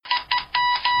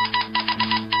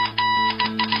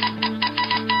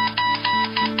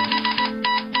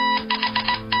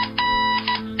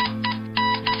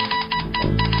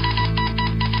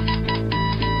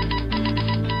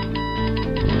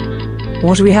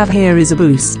What we have here is a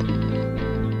boost.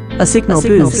 A signal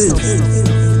boost.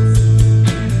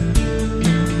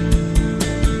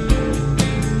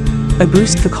 A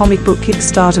boost for comic book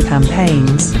Kickstarter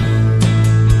campaigns.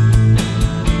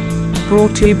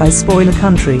 Brought to you by Spoiler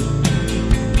Country.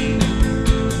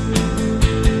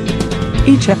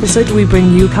 Each episode we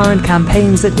bring you current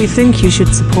campaigns that we think you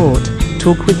should support,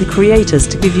 talk with the creators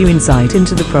to give you insight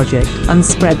into the project, and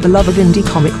spread the love of indie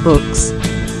comic books.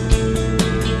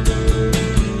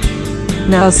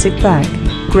 Now sit back,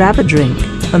 grab a drink,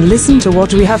 and listen to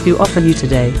what we have to offer you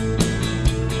today.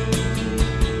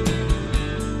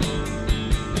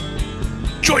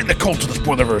 Join the cult of the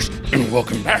Spoilerverse, and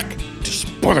welcome back to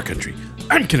Spoiler Country.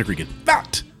 I'm Kenneth Regan.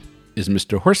 That is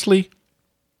Mr. Horsley.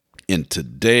 And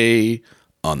today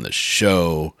on the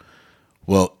show,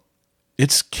 well,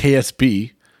 it's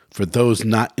KSB. For those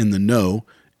not in the know,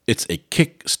 it's a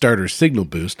Kickstarter signal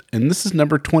boost, and this is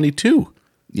number 22.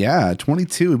 Yeah,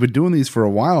 22. We've been doing these for a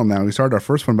while now. We started our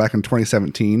first one back in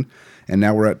 2017, and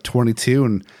now we're at 22.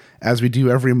 And as we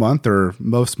do every month, or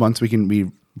most months,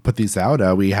 we put these out.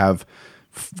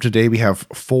 Today we have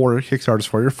 4 Kickstarters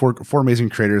for you, four amazing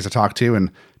creators to talk to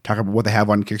and talk about what they have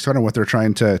on Kickstarter and what they're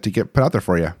trying to get put out there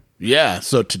for you. Yeah,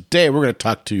 so today we're going to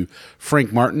talk to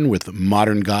Frank Martin with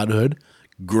Modern Godhood,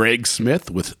 Greg Smith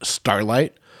with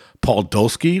Starlite, Paul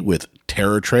Dolsky with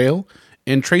Terror Trail,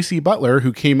 and Tracy Butler,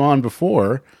 who came on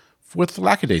before, with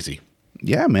Lackadaisy.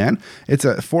 Yeah, man. It's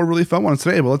 4 really fun ones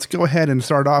today, but let's go ahead and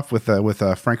start off with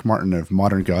Frank Martin of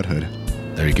Modern Godhood.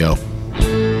 There you go.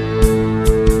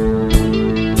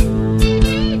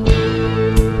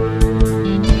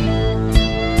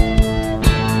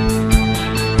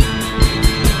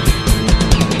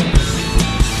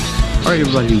 All right,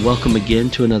 everybody, welcome again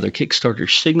to another Kickstarter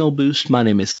Signal Boost. My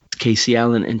name is Casey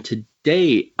Allen, and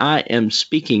today I am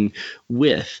speaking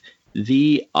with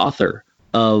the author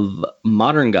of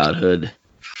Modern Godhood,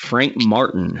 Frank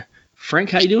Martin. Frank,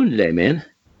 how you doing today, man?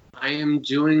 I am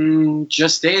doing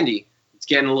just dandy. It's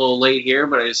getting a little late here,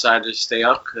 but I decided to stay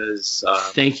up because...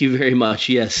 Thank you very much.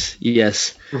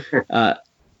 Yes.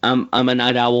 I'm a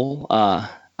night owl.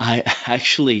 I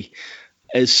actually...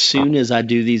 As soon as I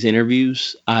do these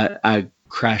interviews, I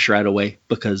crash right away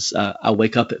because I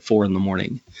wake up at 4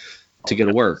 a.m. to go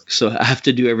to work. So I have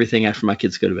to do everything after my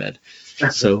kids go to bed.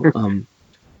 So,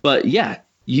 but yeah,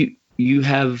 you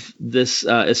have this.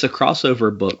 It's a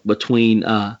crossover book between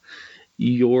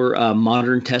your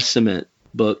Modern Testament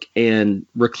book and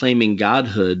Reclaiming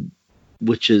Godhood,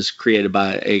 which is created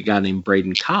by a guy named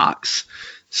Braden Cox.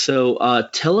 So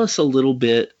tell us a little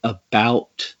bit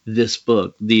about this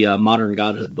book, the Modern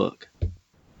Godhood book.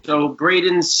 So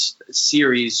Braden's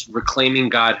series, Reclaiming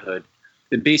Godhood,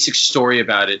 the basic story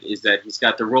about it is that he's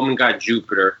got the Roman god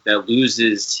Jupiter that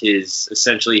loses his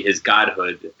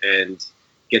godhood and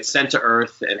gets sent to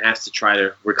Earth and has to try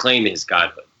to reclaim his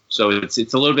godhood. So it's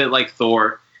a little bit like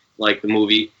Thor, like the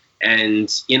movie. And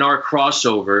in our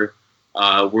crossover,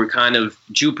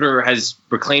 Jupiter has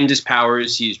reclaimed his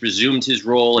powers. He's resumed his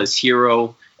role as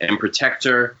hero and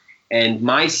protector. And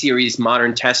my series,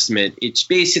 Modern Testament, it's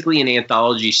basically an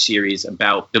anthology series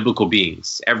about biblical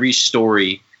beings. Every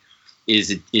story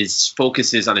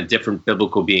focuses on a different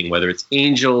biblical being, whether it's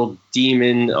angel,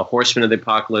 demon, a horseman of the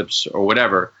apocalypse, or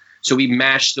whatever. So we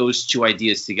mashed those two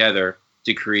ideas together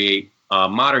to create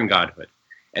Modern Godhood.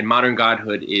 And Modern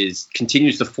Godhood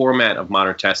continues the format of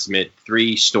Modern Testament,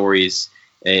 3 stories,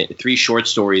 3 short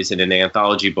stories in an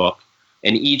anthology book.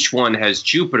 And each one has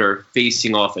Jupiter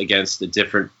facing off against a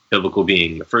different biblical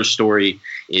being. The first story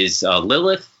is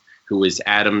Lilith, who was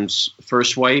Adam's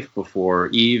first wife before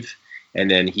Eve. And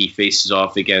then he faces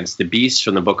off against the beast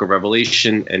from the book of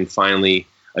Revelation, and finally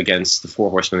against the 4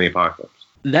 horsemen of the apocalypse.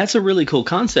 That's a really cool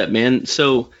concept, man.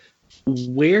 So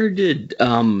where did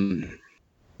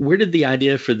the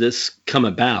idea for this come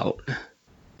about?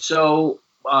 So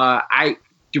the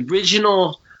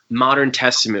original Modern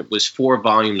Testament was 4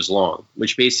 volumes long,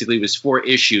 which basically was 4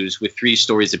 issues with 3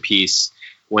 stories apiece.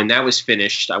 When that was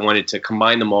finished, I wanted to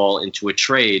combine them all into a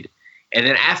trade. And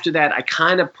then after that, I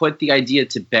kind of put the idea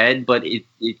to bed, but it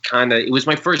was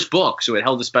my first book, so it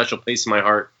held a special place in my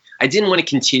heart. I didn't want to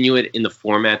continue it in the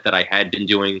format that I had been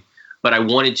doing, but I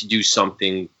wanted to do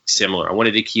something similar. I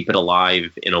wanted to keep it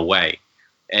alive in a way.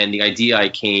 And the idea I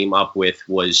came up with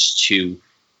was to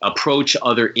approach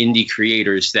other indie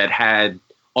creators that had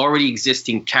already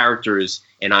existing characters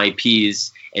and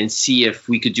IPs and see if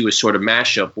we could do a sort of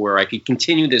mashup where I could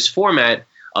continue this format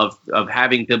of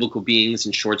having biblical beings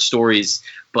and short stories,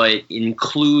 but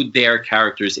include their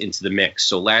characters into the mix.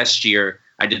 So last year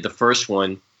I did the first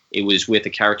one. It was with a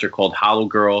character called Hollow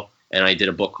Girl, and I did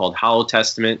a book called Hollow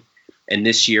Testament. And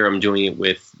this year I'm doing it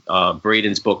with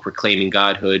Braden's book, Reclaiming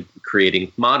Godhood,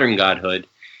 Creating Modern Godhood.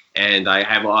 And I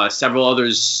have several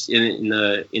others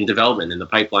in development, in the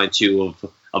pipeline too,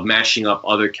 of mashing up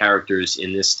other characters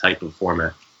in this type of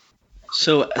format.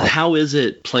 So how is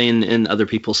it playing in other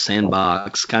people's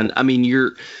sandbox? I mean,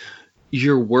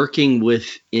 you're working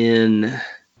within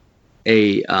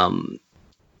a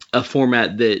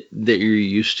format that you're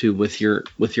used to with your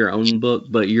own book,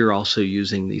 but you're also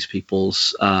using these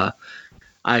people's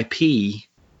IP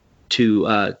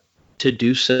to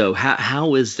do so.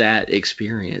 How is that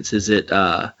experience? Is it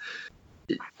have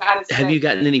you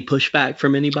gotten any pushback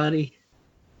from anybody?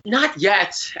 Not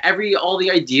yet. All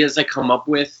the ideas I come up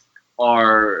with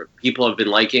are people have been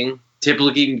liking.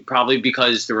 Typically, probably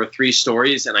because there were 3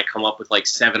 stories and I come up with like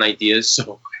 7 ideas,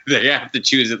 so they have to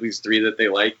choose at least 3 that they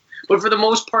like. But for the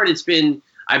most part,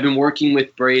 I've been working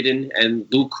with Braden, and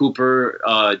Luke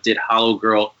Cooper did Hollow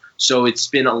Girl, so it's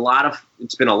been a lot of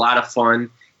fun,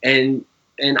 and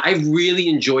I really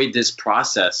enjoyed this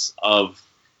process of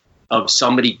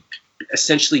somebody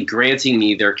essentially granting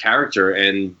me their character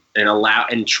and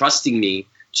trusting me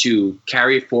to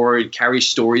carry it forward, carry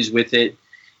stories with it.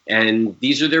 And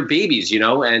these are their babies,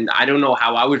 and I don't know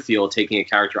how I would feel taking a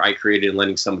character I created and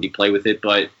letting somebody play with it,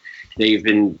 but they've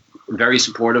been very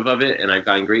supportive of it, and I've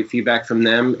gotten great feedback from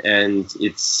them, and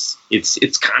it's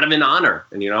kind of an honor,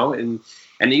 and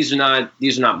these are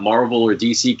not Marvel or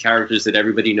DC characters that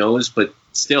everybody knows, but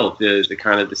still the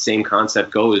kind of the same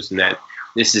concept goes, and that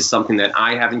this is something that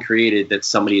I haven't created, that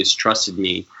somebody has trusted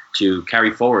me to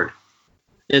carry forward.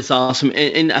 It's awesome,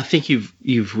 and I think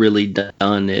you've really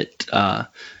done it.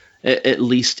 At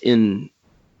least in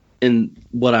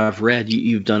what I've read,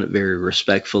 you've done it very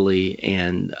respectfully,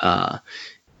 and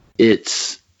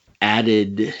it's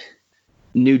added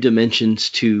new dimensions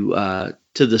to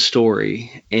the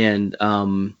story. And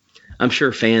I'm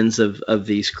sure fans of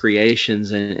these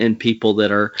creations and people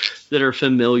that are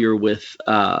familiar with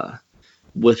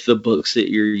the books that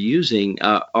you're using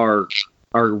are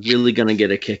really going to get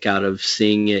a kick out of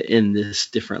seeing it in this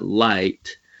different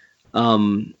light.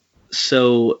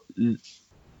 So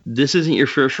this isn't your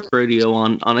first rodeo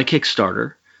on a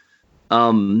Kickstarter.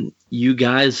 You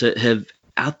guys have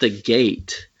out the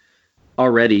gate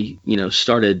already,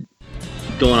 started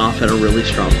going off at a really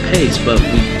strong pace, but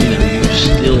you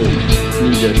still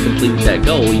need to complete that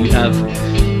goal. You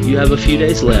have a few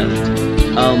days left.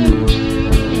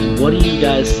 What are you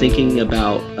guys thinking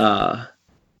about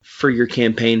for your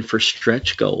campaign for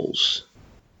stretch goals?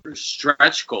 For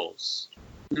stretch goals.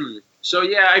 So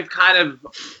yeah, I've kind of,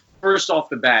 first off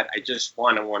the bat, I just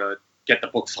want to get the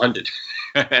book funded.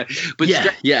 But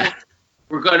yeah.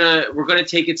 We're gonna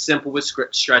take it simple with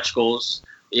stretch goals.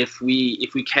 If we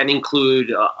can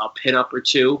include a pinup or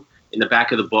 2 in the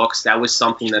back of the books, that was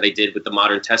something that I did with the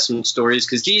Modern Testament stories,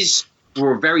 because these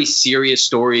were very serious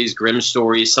stories, grim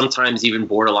stories, sometimes even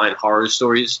borderline horror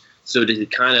stories. So to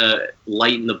kind of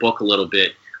lighten the book a little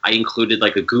bit, I included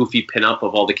like a goofy pinup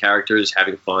of all the characters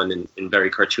having fun in very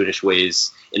cartoonish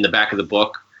ways in the back of the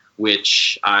book,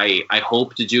 which I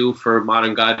hope to do for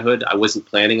Modern Godhood. I wasn't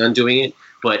planning on doing it,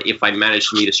 but if I manage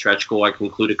to meet a stretch goal, I can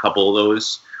include a couple of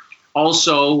those.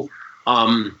 Also,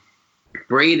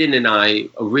 Braden and I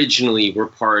originally were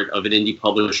part of an indie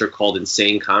publisher called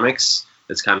Insane Comics.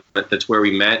 That's where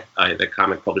we met. The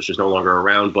comic publisher is no longer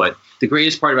around, but the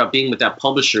greatest part about being with that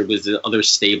publisher was the other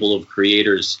stable of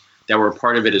creators that were a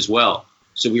part of it as well.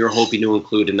 So we were hoping to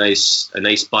include a nice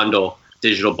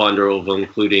digital bundle of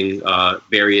including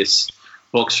various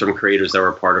books from creators that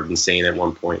were part of Insane at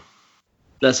one point.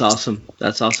 That's awesome.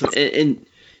 And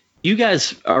you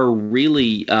guys are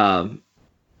really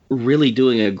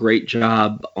doing a great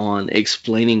job on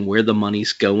explaining where the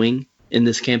money's going in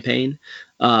this campaign.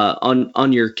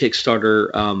 On your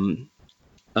Kickstarter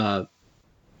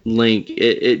link,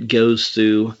 it goes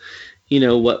through,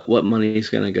 what money is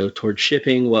going to go towards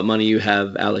shipping, what money you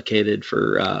have allocated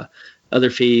for other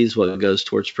fees, what goes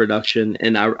towards production.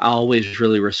 And I always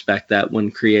really respect that when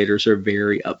creators are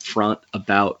very upfront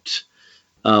about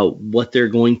what they're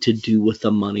going to do with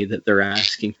the money that they're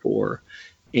asking for,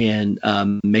 and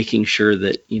making sure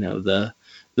that the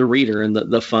reader and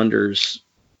the funders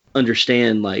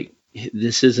understand, like,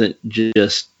 this isn't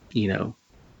just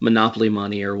monopoly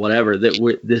money or whatever,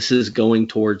 that this is going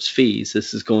towards fees.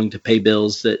 This is going to pay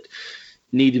bills that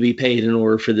need to be paid in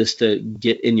order for this to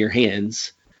get in your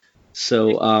hands.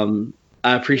 So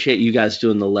I appreciate you guys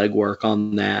doing the legwork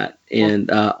on that, and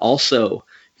also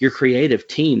your creative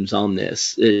teams on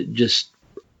this. Just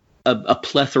a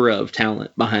plethora of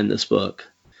talent behind this book.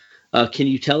 Can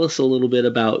you tell us a little bit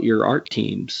about your art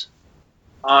teams?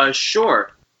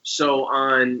 Sure. So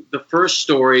on the first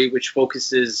story, which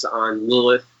focuses on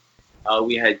Lilith,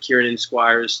 we had Kieran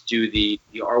Squires do the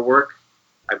artwork.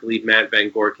 I believe Matt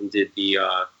Van Gorken did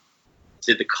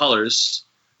the colors.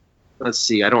 Let's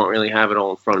see. I don't really have it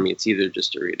all in front of me. It's either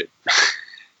just to read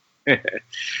it.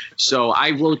 So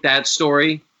I wrote that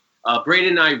story. Braden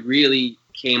and I really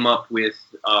came up with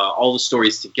all the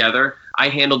stories together. I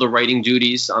handled the writing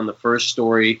duties on the first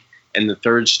story and the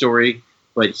third story,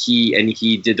 but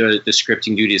he did the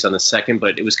scripting duties on the second.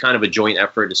 But it was kind of a joint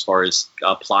effort as far as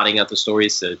plotting out the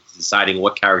stories, deciding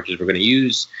what characters we're going to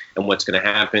use and what's going to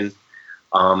happen.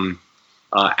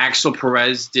 Axel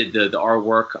Perez did the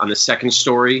artwork on the second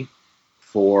story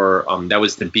for that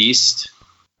was The Beast,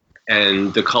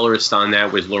 and the colorist on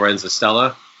that was Lorenzo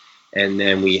Stella. And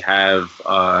then we have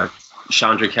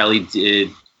Chandra Kelly did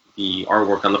the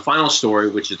artwork on the final story,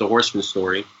 which is the Horseman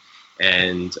story,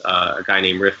 and a guy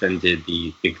named Riffin did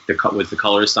was the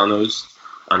colorist on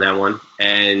that one.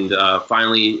 And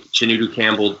finally, Chinedu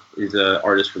Campbell is an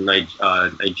artist from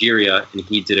Nigeria, and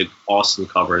he did an awesome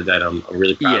cover that I'm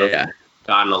really proud of.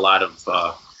 Gotten a lot of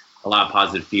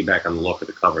positive feedback on the look of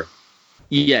the cover.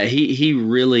 Yeah, he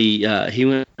really he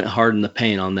went hard in the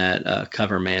paint on that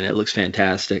cover, man. It looks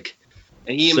fantastic.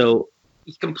 And he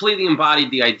completely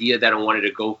embodied the idea that I wanted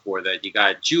to go for. That you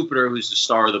got Jupiter, who's the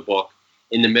star of the book,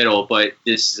 in the middle, but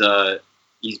this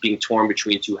he's being torn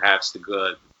between two halves.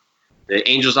 The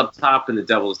angel's up top and the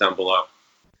devil's down below.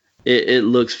 It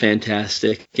looks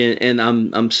fantastic, and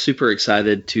I'm super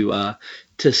excited to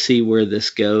see where this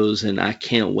goes, and I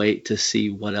can't wait to see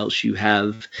what else you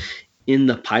have in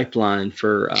the pipeline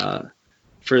for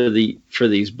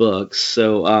these books.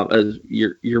 So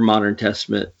your Modern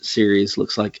Testament series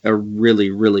looks like a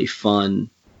really, really fun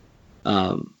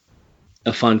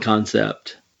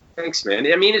concept. Thanks,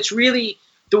 man. I mean, it's really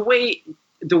the way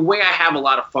I have a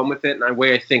lot of fun with it, and the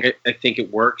way I think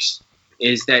it works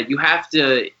is that you have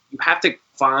to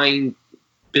find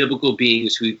biblical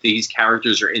beings who these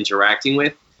characters are interacting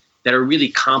with that are really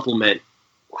complement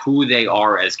who they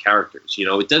are as characters. You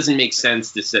know, it doesn't make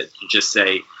sense to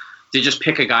just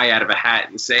pick a guy out of a hat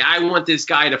and say, I want this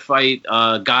guy to fight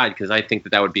God because I think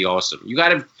that would be awesome.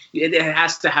 It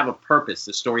has to have a purpose.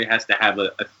 The story has to have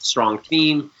a strong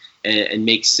theme and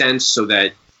make sense so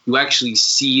that you actually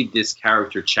see this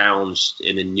character challenged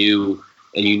in a new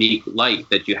and unique light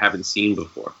that you haven't seen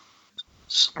before.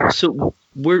 So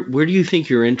where do you think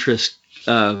your interest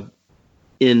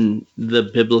in the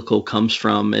biblical comes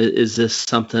from? Is this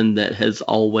something that has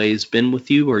always been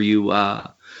with you, or you? I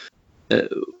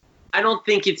don't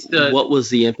think it's What was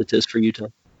the impetus for you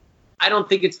to? I don't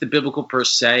think it's the biblical per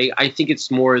se. I think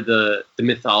it's more the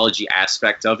mythology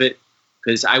aspect of it,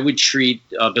 because I would treat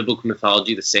biblical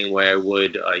mythology the same way I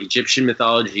would Egyptian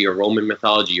mythology or Roman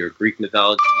mythology or Greek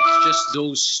mythology. It's just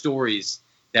those stories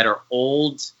that are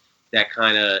old, that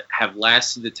kind of have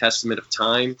lasted the testament of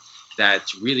time, that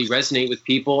really resonate with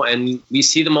people, and we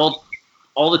see them all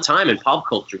the time in pop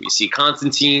culture. We see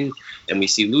Constantine and we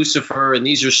see Lucifer, and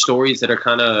these are stories that are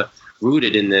kind of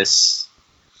rooted in this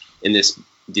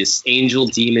angel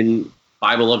demon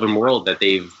Bible loving world that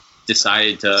they've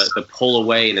decided to pull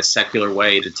away in a secular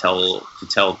way to tell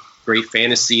great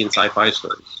fantasy and sci-fi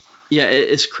stories. Yeah,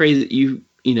 it's crazy.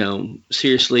 You know,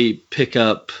 seriously pick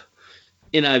up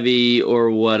NIV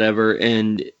or whatever,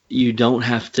 and you don't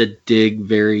have to dig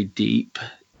very deep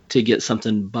to get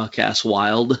something buck-ass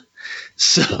wild.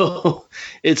 So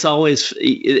it's always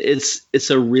it's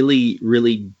a really,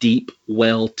 really deep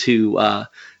well to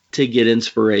get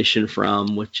inspiration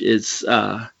from, which is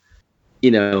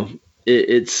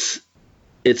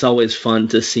it's always fun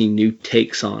to see new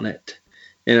takes on it,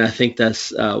 and I think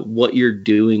that's what you're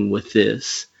doing with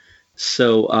this.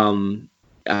 So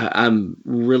I'm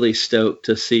really stoked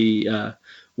to see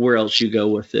where else you go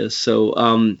with this.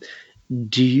 So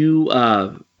do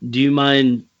you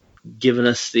mind giving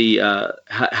us the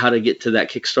how to get to that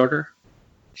Kickstarter?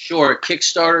 Sure.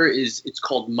 Kickstarter it's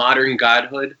called Modern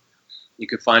Godhood. You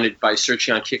can find it by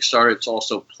searching on Kickstarter. It's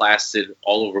also plastered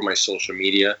all over my social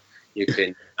media.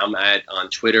 I'm on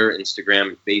Twitter, Instagram,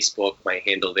 and Facebook. My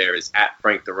handle there is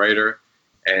 @FrankTheWriter.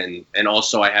 And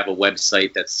also I have a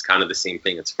website that's kind of the same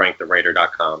thing. It's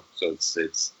franktherewriter.com. So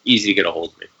it's easy to get a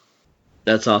hold of me.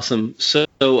 That's awesome. So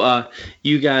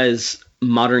you guys,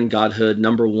 Modern Godhood,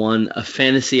 #1, a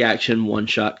fantasy action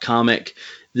one-shot comic.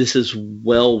 This is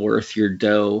well worth your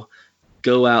dough.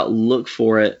 Go out, look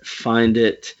for it, find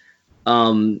it.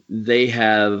 They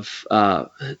have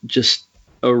just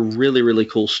a really, really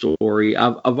cool story.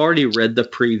 I've already read the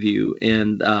preview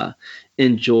and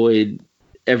enjoyed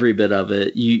every bit of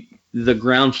it. The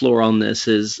ground floor on this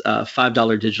is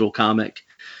 $5 digital comic.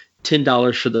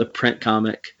 $10 for the print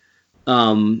comic,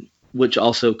 which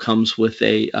also comes with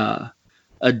a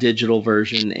digital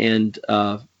version and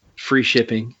free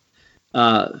shipping.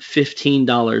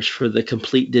 $15 for the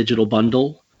complete digital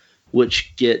bundle,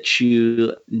 which gets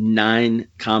you 9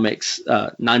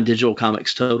 digital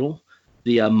comics total.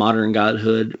 The Modern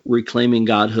Godhood, Reclaiming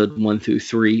Godhood 1 through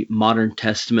 3, Modern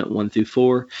Testament 1 through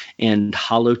 4, and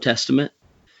Hollow Testament.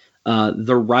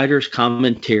 The writer's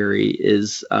commentary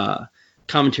is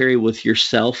commentary with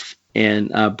yourself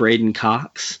and Braden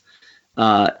Cox.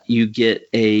 You get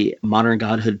a Modern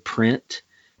Godhood print,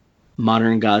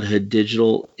 Modern Godhood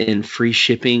digital, and free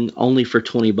shipping only for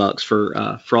 $20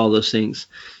 for all those things.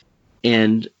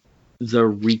 And the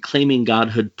Reclaiming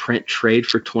Godhood print trade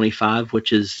for $25,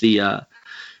 which is the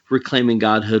Reclaiming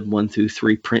Godhood 1 through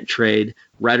 3 print trade,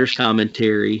 writer's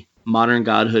commentary, Modern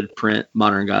Godhood print,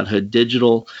 Modern Godhood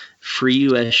digital, free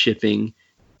US shipping,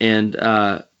 and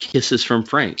kisses from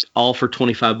Frank, all for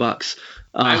 $25.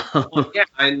 But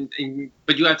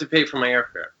you have to pay for my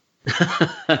airfare.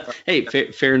 Hey,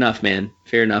 fair enough, man.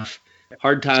 Fair enough.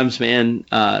 Hard times, man.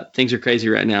 Things are crazy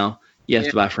right now. You have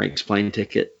to buy Frank's plane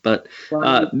ticket, but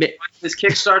this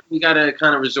Kickstarter, you got to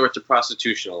kind of resort to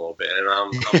prostitution a little bit,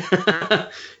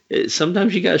 and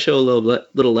sometimes you got to show a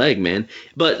little leg, man.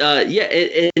 But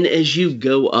and as you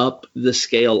go up the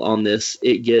scale on this,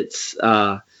 it gets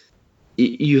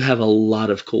you have a lot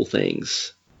of cool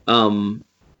things. So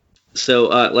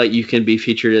like you can be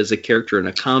featured as a character in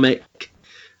a comic.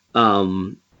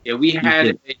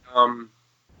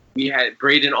 We had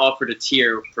Braden offered a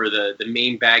tier for the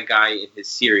main bad guy in his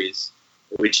series,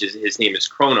 which is his name is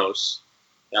Kronos.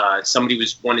 Somebody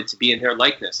wanted to be in their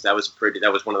likeness. That was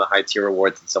one of the high tier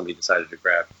awards that somebody decided to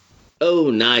grab.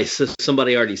 Oh, nice! So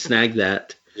somebody already snagged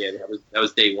that. Yeah, that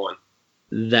was day one.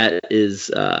 That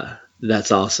is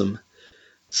that's awesome.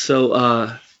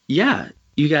 So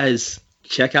you guys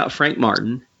check out Frank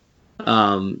Martin.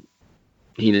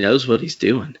 He knows what he's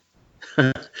doing.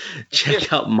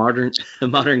 Check out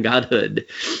Modern Godhood.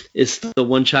 It's the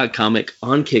one-shot comic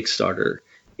on Kickstarter.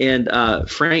 And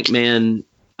Frank, man,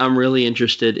 I'm really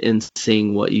interested in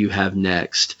seeing what you have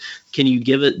next. Can you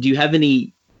give it? Do you have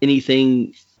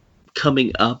anything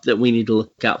coming up that we need to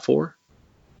look out for?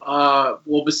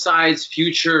 Well, besides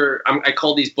future, I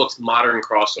call these books modern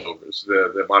crossovers,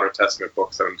 the Modern Testament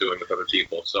books that I'm doing with other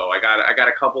people. So I got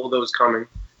a couple of those coming.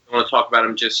 I don't want to talk about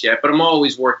them just yet, but I'm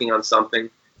always working on something.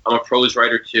 I'm a prose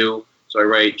writer too, so I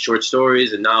write short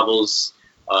stories and novels.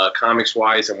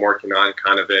 Comics-wise, I'm working on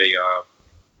kind of a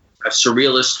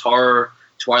surrealist horror,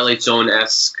 Twilight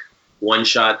Zone-esque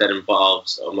one-shot that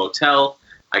involves a motel.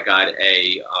 I got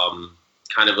a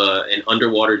kind of an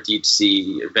underwater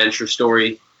deep-sea adventure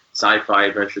story, sci-fi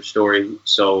adventure story.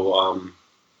 So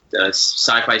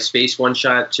sci-fi space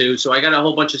one-shot too. So I got a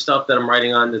whole bunch of stuff that I'm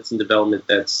writing on that's in development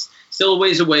that's still a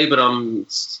ways away, but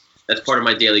that's part of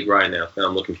my daily grind now, and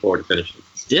I'm looking forward to finishing.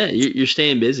 Yeah, you're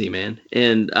staying busy, man,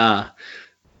 and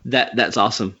that's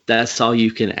awesome. That's all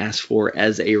you can ask for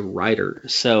as a writer.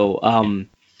 So,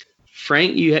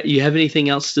 Frank, you have anything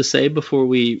else to say before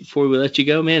we let you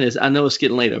go, man? I know it's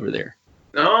getting late over there.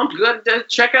 No, I'm good.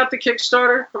 Check out the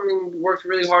Kickstarter. I mean, we worked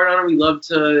really hard on it. We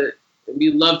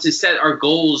love to set our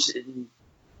goals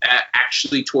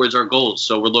actually towards our goals.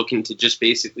 So we're looking to just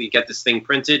basically get this thing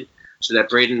printed, so that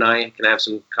Braden and I can have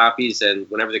some copies, and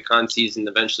whenever the con season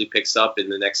eventually picks up in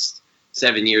the next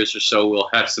 7 years or so, we'll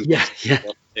have some on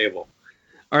the table.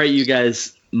 All right, you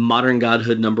guys, Modern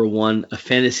Godhood #1, a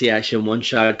fantasy action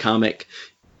one-shot comic.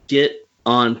 Get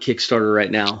on Kickstarter right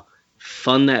now.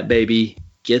 Fund that baby.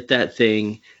 Get that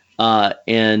thing.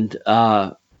 And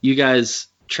you guys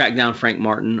track down Frank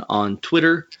Martin on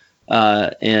Twitter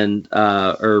and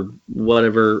or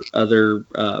whatever other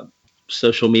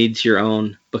social medias you're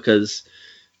on, because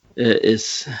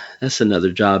that's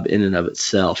another job in and of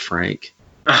itself, Frank.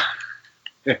 I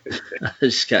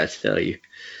just gotta tell you,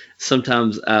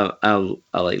 sometimes I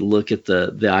like look at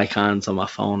the icons on my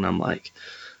phone and I'm like,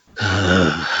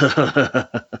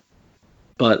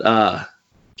 but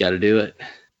gotta do it.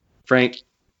 Frank,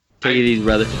 take it easy,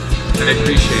 brother. I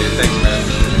appreciate it. Thanks, man.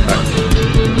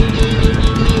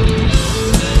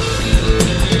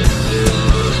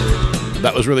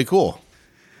 That was really cool.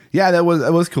 Yeah, that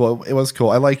was cool. It was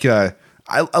cool. I like I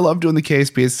love doing the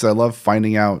KSBs. I love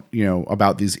finding out,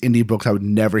 about these indie books I would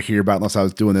never hear about unless I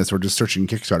was doing this or just searching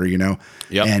Kickstarter,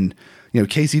 Yep. And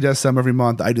Casey does some every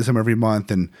month, I do some every month,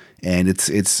 and it's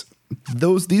these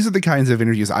are the kinds of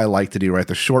interviews I like to do, right?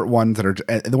 The short ones that are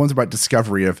the ones about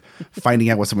discovery of finding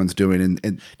out what someone's doing. And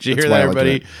did you hear that,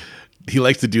 everybody? He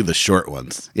likes to do the short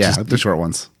ones. Yeah, the short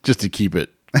ones. Just to keep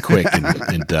it quick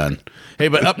and done. Hey,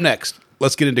 but up next,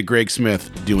 let's get into Greg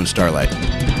Smith doing Starlite.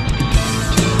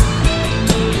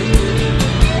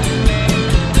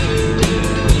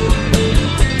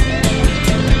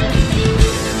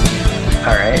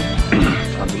 All right.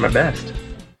 I'll do my best.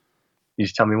 You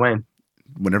just tell me when.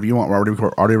 Whenever you want. We're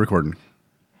already recording.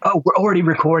 Oh, we're already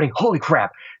recording. Holy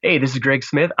crap. Hey, this is Greg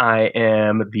Smith. I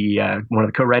am the one of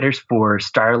the co-writers for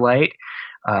Starlite.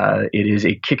 It is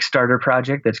a Kickstarter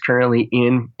project that's currently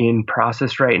in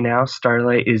process right now.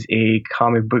 Starlite is a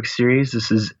comic book series. This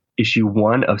is issue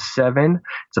 1 of 7.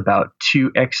 It's about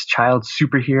 2 ex-child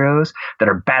superheroes that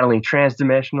are battling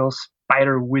transdimensional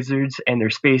spider wizards and their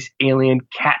space alien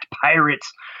cat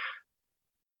pirates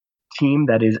team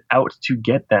that is out to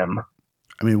get them.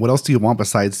 I mean, what else do you want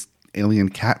besides alien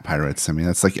cat pirates? I mean,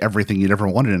 that's like everything you'd ever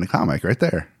wanted in a comic right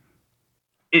there.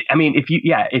 If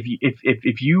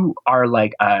you are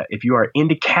like if you are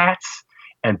into cats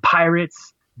and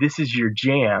pirates, this is your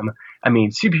jam. I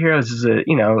mean, superheroes is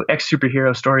ex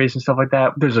superhero stories and stuff like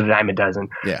that. There's a dime a dozen.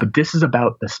 Yeah. But this is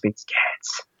about the space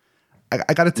cats.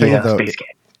 I got to tell you though, space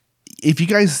cats. If you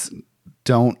guys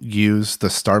don't use the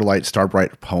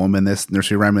Starbright poem in this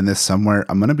nursery rhyme in this somewhere,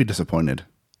 I'm gonna be disappointed.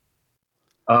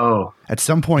 Oh, at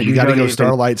some point you got to go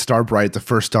Starlight, Starbright, the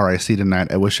first star I see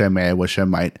tonight. I wish I may, I wish I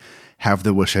might have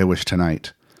the wish I wish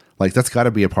tonight. Like that's got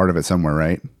to be a part of it somewhere,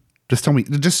 right? Just tell me.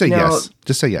 Just say yes.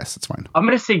 Just say yes. It's fine. I'm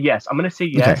gonna say yes.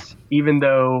 Okay. Even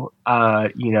though I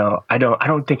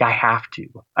don't think I have to.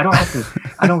 I don't have to.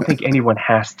 I don't think anyone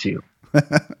has to,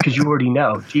 because you already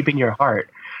know deep in your heart.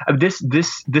 This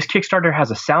Kickstarter has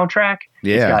a soundtrack.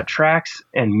 Yeah. It's got tracks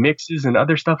and mixes and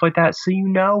other stuff like that. So you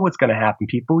know what's going to happen,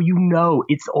 people. You know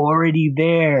it's already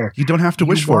there. You don't have to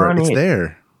wish for it. It's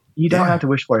there. You don't have to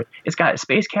wish for it. It's got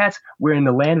space cats. We're in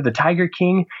the land of the Tiger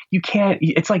King. You can't.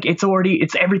 It's like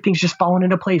everything's just falling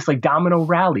into place like Domino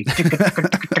Rally.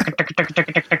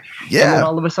 Yeah. And then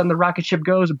all of a sudden the rocket ship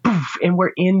goes poof, and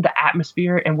we're in the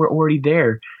atmosphere and we're already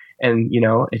there. And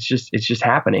it's just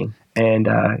happening. And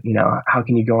how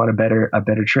can you go on a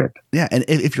better trip? Yeah, and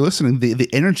if you're listening, the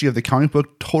energy of the comic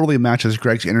book totally matches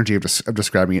Greg's energy of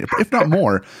describing it, if not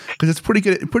more, because it's pretty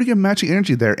good matching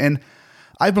energy there. And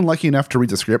I've been lucky enough to read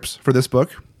the scripts for this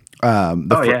book. I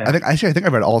think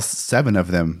I've read all 7 of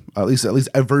them, at least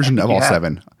a version of all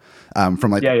 7.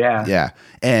 Yeah.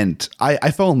 And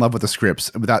I fell in love with the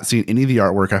scripts without seeing any of the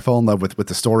artwork. I fell in love with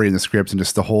the story and the scripts and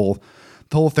just the whole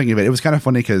thing of it. It was kind of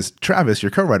funny because Travis, your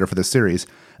co-writer for this series,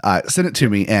 sent it to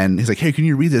me and he's like, "Hey, can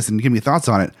you read this and give me thoughts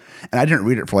on it?" And I didn't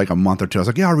read it for like a month or 2. I was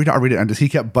like, "Yeah, I'll read it." And he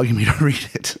kept bugging me to read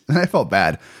it. And I felt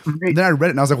bad. Then I read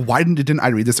it and I was like, "Why didn't I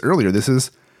read this earlier? This is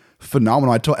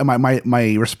phenomenal." I told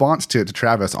my response to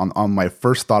Travis on my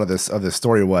first thought of this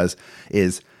story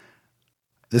is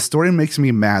this story makes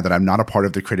me mad that I'm not a part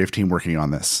of the creative team working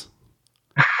on this.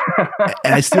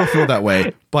 And I still feel that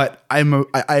way, but I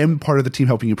am part of the team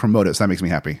helping you promote it, so that makes me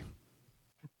happy.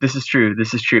 This is true.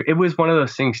 It was one of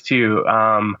those things too.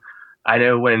 I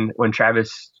know when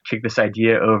Travis kicked this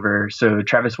idea over. So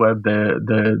Travis Webb,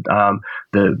 the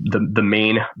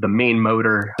main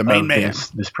motor, the main man,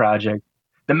 this project,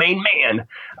 the main man,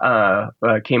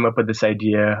 came up with this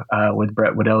idea with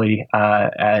Brett Wodelli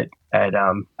at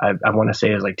I want to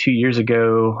say it was like 2 years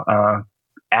ago.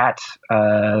 At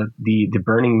the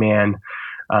Burning Man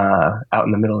out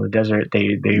in the middle of the desert,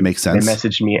 they makes sense. They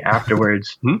messaged me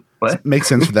afterwards. What? It makes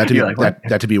sense for that to be like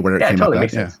that to be where it came totally up.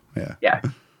 Makes sense. Yeah.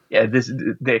 It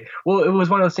was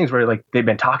one of those things where like they've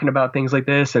been talking about things like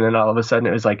this, and then all of a sudden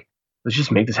it was like, let's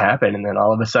just make this happen, and then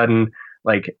all of a sudden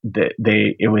like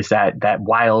it was that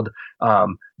wild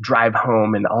drive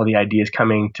home and all the ideas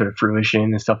coming to fruition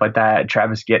and stuff like that.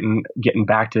 Travis getting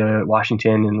back to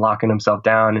Washington and locking himself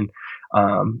down and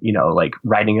like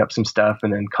writing up some stuff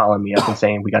and then calling me up and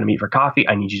saying, "We got to meet for coffee.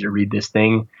 I need you to read this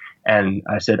thing." And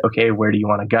I said, "Okay, where do you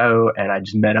want to go?" And I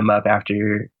just met him up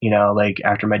after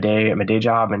my day at my day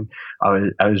job. And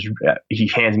he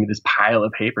hands me this pile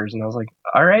of papers and I was like,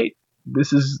 "All right,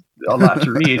 this is a lot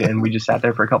to read." And we just sat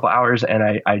there for a couple hours and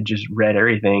I just read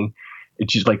everything. It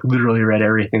just like literally read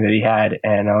everything that he had.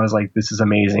 And I was like, this is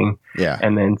amazing. Yeah.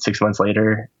 And then 6 months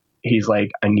later, he's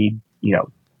like, "I need,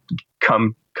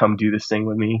 come do this thing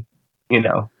with me."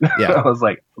 Yeah. I was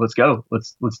like, let's go.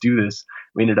 Let's do this.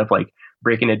 We ended up like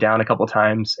breaking it down a couple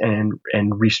times and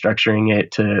restructuring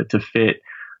it to fit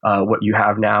what you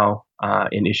have now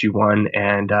in issue 1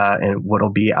 and what'll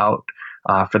be out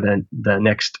for the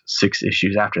next 6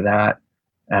 issues after that.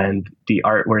 And the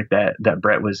artwork that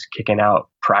Brett was kicking out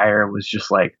prior was just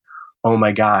like, oh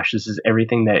my gosh, this is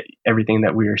everything that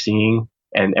we are seeing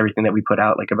and everything that we put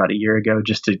out like about a year ago,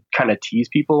 just to kind of tease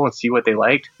people and see what they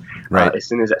liked. Right. As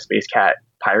soon as that Space Cat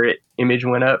pirate image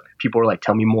went up, people were like,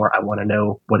 tell me more. I want to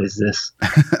know, what is this?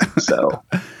 So,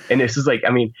 and this is like,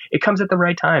 I mean, it comes at the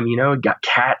right time, you know. Got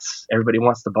cats. Everybody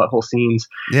wants the butthole scenes.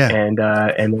 Yeah. And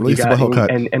we Release the got butthole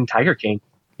cut. and Tiger King.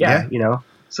 Yeah. You know.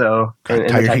 So and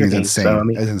Tiger the King is King. insane. So, I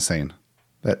mean, It's insane.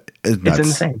 That is nuts. it's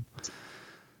insane.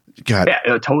 God.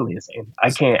 Yeah, totally insane. I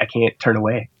can't turn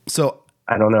away. So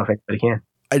I don't know if anybody can.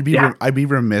 I'd be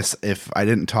remiss if I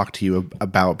didn't talk to you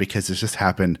about, because this just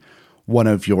happened, one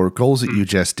of your goals that you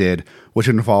just did, which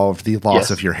involved the loss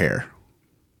of your hair.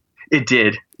 It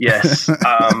did, yes.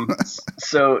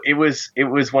 So it was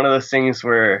one of those things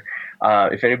where,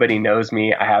 if anybody knows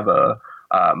me, I have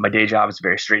my day job is a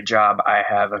very straight job. I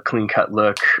have a clean cut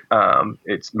look.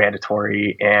 It's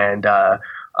mandatory, and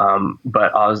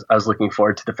but I was looking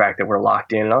forward to the fact that we're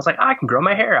locked in, and I was like, I can grow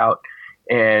my hair out,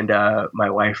 and my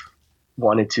wife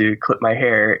wanted to clip my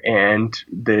hair, and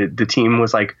the team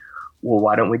was like, well,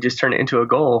 why don't we just turn it into a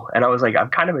goal? And I was like, I'm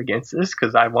kind of against this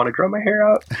because I want to grow my hair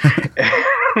out.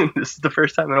 This is the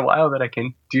first time in a while that I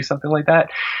can do something like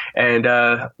that. And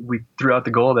we threw out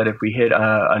the goal that if we hit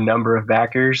a number of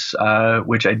backers,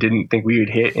 which I didn't think we would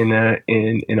hit in a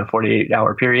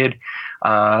 48-hour period,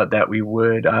 that we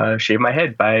would shave my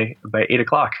head by 8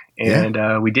 o'clock.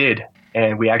 And we did.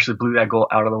 And we actually blew that goal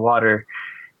out of the water.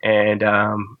 And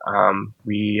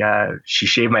she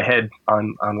shaved my head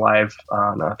on live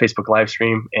on a Facebook live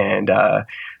stream, and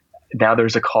now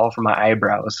there's a call for my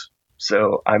eyebrows.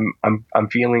 So I'm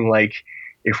feeling like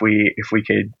if we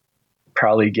could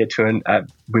probably get to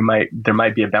there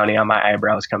might be a bounty on my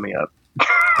eyebrows coming up.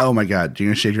 Oh my God, you're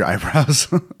gonna shave your eyebrows?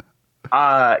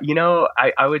 You know,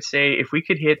 I would say if we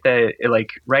could hit that,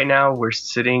 like right now we're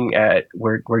sitting at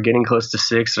we're getting close to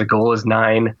 6. The goal is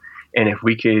 9. And if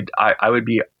we could, I would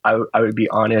be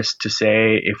honest to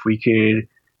say if we could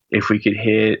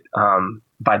hit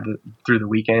through the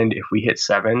weekend, if we hit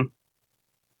 7,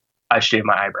 I shave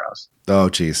my eyebrows. Oh,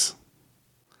 geez.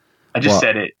 I just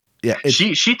said it. Yeah.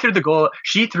 She threw the goal.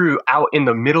 She threw out in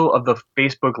the middle of the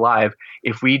Facebook Live.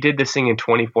 If we did this thing in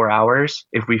 24 hours,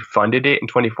 if we funded it in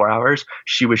 24 hours,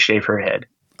 she would shave her head.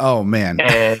 Oh man.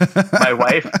 And my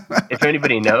wife, if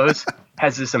anybody knows,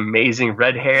 has this amazing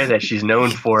red hair that she's known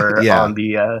for on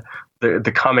the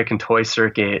comic and toy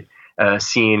circuit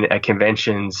scene at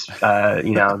conventions.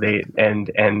 You know, the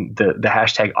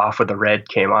hashtag off with the red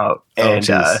came out, and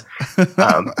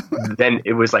then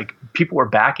it was like people were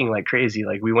backing like crazy.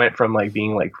 Like we went from like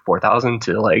being like 4,000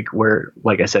 to like we're,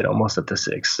 like I said, almost up to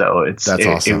 6. So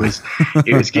awesome.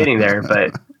 It was getting there,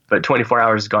 but 24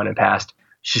 hours has gone and passed.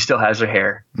 She still has her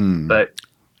hair, but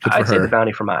I'd say the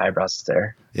bounty for my eyebrows is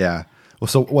there. Yeah. Well,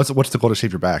 so what's the goal to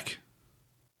shave your back?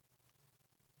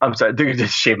 I'm sorry, they're gonna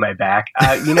just shave my back.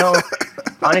 You know,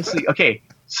 honestly, okay.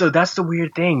 So that's the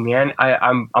weird thing, man.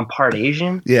 I'm part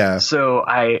Asian. Yeah. So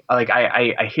I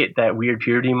hit that weird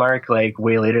puberty mark like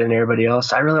way later than everybody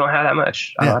else. I really don't have that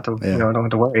much. I don't have to, don't have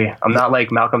to worry. I'm not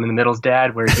like Malcolm in the Middle's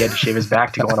dad where he had to shave his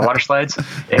back to go on the water slides.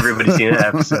 Everybody's seen that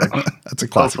episode. That's a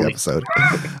classic episode.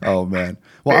 Oh man.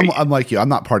 Well, I'm like you. I'm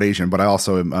not part Asian, but I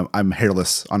also I'm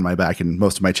hairless on my back, and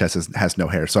most of my chest has no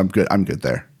hair, so I'm good. I'm good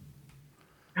there.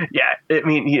 Yeah, I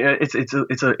mean,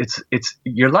 it's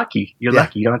you're lucky. You're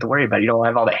lucky. You don't have to worry about it. You don't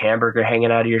have all the hamburger hanging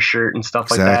out of your shirt and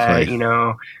stuff like that. You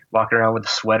know, walking around with a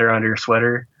sweater under your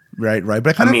sweater. Right. But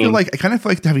I kind of feel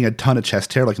like having a ton of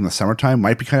chest hair, like in the summertime,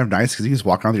 might be kind of nice because you can just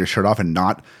walk around with your shirt off and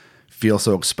not feel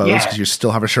so exposed because you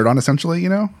still have a shirt on, essentially. You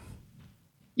know?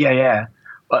 Yeah.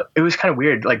 But it was kind of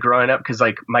weird, like growing up, because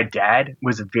like my dad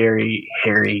was a very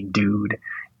hairy dude.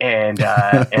 And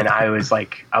I was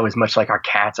much like our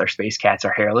cats, our space cats,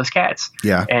 our hairless cats.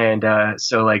 Yeah. And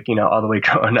so like, you know, all the way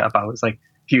growing up, I was like,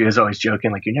 he was always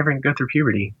joking, like, you're never gonna go through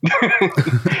puberty.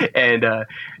 And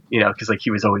you know, because like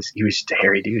he was just a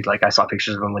hairy dude. Like I saw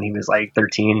pictures of him when he was like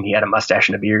 13 and he had a mustache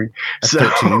and a beard. At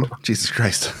 13? Jesus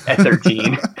Christ. At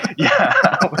 13. Yeah.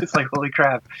 I was like, holy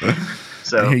crap.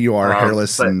 So and here you are,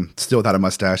 hairless and still without a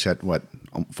mustache at what,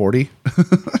 40?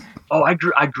 Oh, I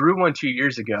grew one 2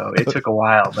 years ago. It took a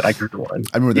while, but I grew one.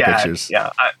 I remember the pictures.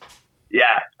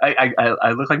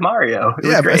 I look like Mario.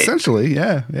 But essentially,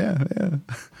 yeah.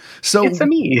 So it's a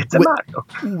Mario.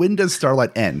 When does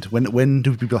Starlite end?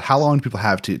 How long do people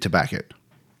have to back it?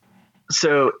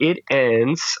 So it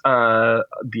ends.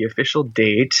 The official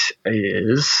date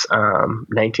is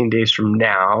 19 days from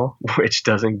now, which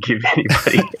doesn't give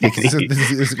anybody.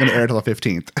 This is going to air until the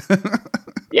 15th.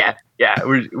 Yeah.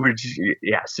 We're just,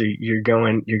 So you're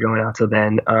going out till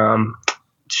then. I'm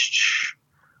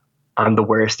the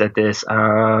worst at this.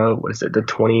 What is it? The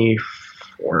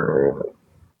 24.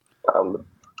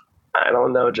 I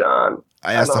don't know, John.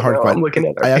 I asked the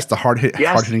hard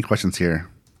hitting questions here.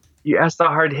 You asked the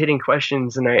hard hitting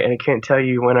questions, and I can't tell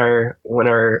you when our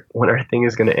thing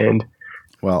is going to end.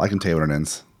 Well, I can tell you when it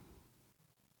ends.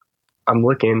 I'm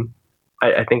looking.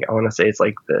 I think I want to say it's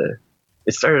like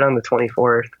it started on the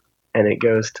 24th, and it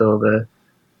goes till the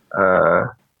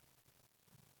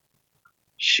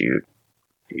shoot.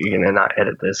 You're gonna not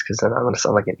edit this because then I'm gonna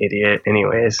sound like an idiot.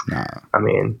 Anyways, nah. I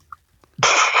mean,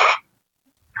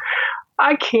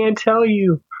 I can't tell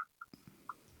you.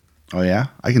 Oh yeah,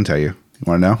 I can tell you. You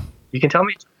want to know? You can tell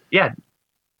me. Yeah.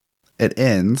 It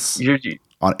ends on you're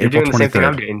April doing the 23rd. same thing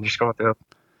I'm doing. You're just going through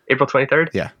April 23rd.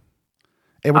 Yeah.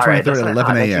 April 23rd at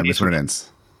 11 a.m. is when it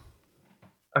ends.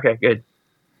 Okay, good.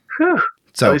 Whew.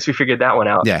 So at least we figured that one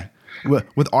out. Yeah.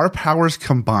 With our powers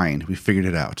combined, we figured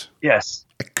it out. Yes.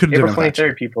 I couldn't do it. April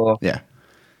 23rd, people. Yeah.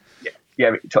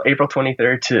 Yeah, till April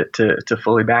 23rd to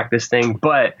fully back this thing.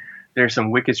 But there's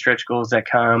some wicked stretch goals that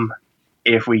come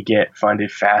if we get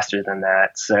funded faster than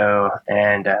that. So,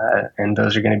 and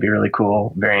those are going to be really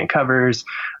cool variant covers,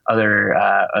 other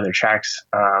tracks,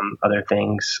 other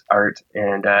things, art.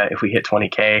 And if we hit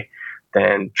 20K,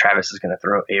 then Travis is going to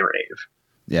throw a rave.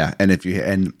 Yeah. And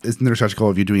isn't there a stretch goal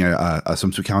of you doing a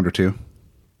swimsuit calendar too?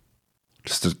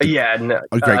 Just a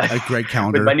great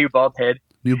calendar with my new bald head.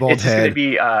 It's going to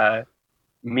be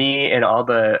me and all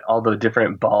the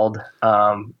different bald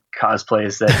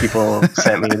cosplays that people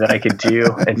sent me that I could do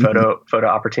and photo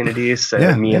opportunities.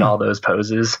 So me in all those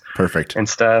poses, perfect and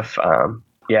stuff.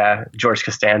 George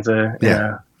Costanza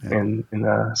in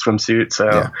a swimsuit.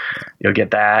 So you'll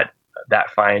get that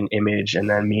fine image, and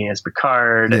then me as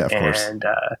Picard and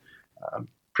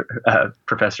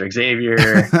Professor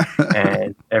Xavier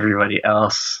and everybody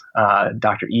else,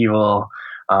 Dr. Evil.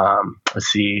 Let's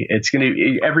see, it's going to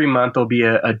be every month will be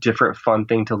a different fun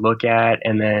thing to look at.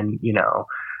 And then,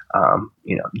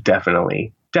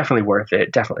 definitely worth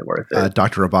it. Definitely worth it.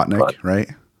 Dr. Robotnik, right?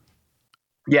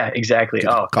 Yeah, exactly.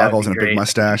 Goggles and a big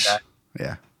mustache.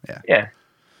 Yeah.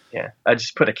 I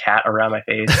just put a cat around my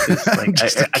face.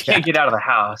 I can't get out of the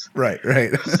house. Right.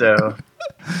 So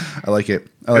I like it.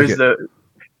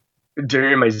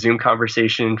 During my Zoom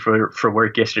conversation for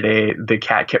work yesterday, the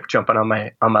cat kept jumping on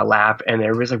my lap, and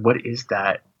everybody's like, "What is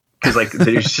that?" Because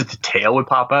there's just a tail would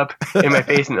pop up in my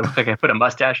face, and it looked like I put a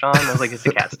mustache on. And I was like, "It's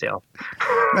a cat's tail."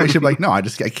 I should be like, "No, I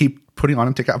keep putting on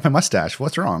and take out my mustache.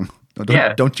 What's wrong?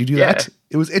 Don't you do that?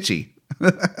 It was itchy."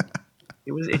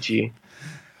 It was itchy.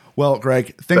 Well,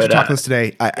 Greg, thanks for talking to us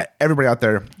today. Everybody out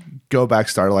there, go back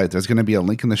Starlite. There's going to be a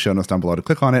link in the show notes down below to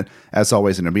click on it. As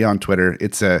always, and it'll be on Twitter.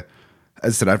 As I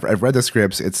said, I've read the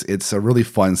scripts. It's a really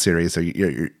fun series. So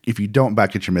if you don't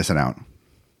back it, you're missing out.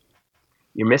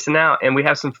 You're missing out, and we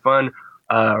have some fun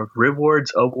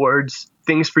rewards, awards,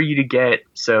 things for you to get.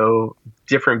 So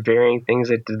different varying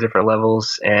things at the different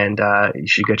levels, and you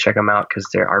should go check them out because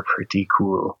they are pretty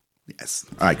cool. Yes.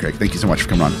 All right, Greg. Thank you so much for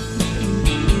coming on.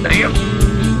 Thank you.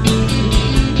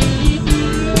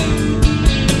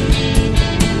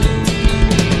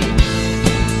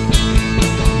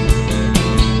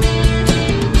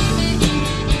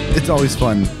 It's always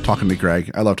fun talking to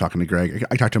Greg. I love talking to Greg.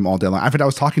 I talk to him all day long. I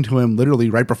was talking to him literally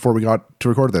right before we got to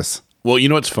record this. Well, you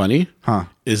know what's funny? Huh?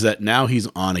 Is that now he's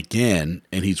on again,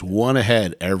 and he's one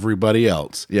ahead everybody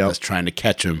else that's trying to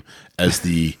catch him as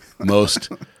the most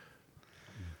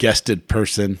guested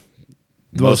person,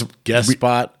 the most guest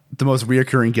spot. The most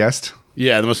reoccurring guest.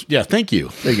 Yeah, thank you.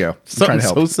 There you go. Something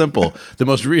so simple. The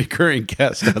most reoccurring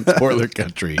guest on Spoiler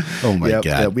Country. Oh my God.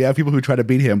 Yeah, we have people who try to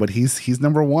beat him, but he's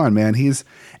number one, man.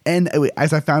 And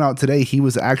as I found out today, he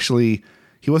wasn't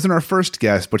our first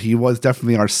guest, but he was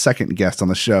definitely our second guest on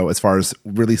the show as far as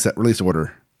release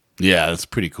order. Yeah, that's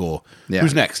pretty cool. Yeah.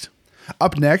 Who's next?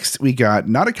 Up next, we got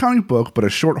not a comic book, but a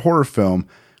short horror film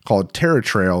called Terror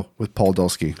Trail with Paul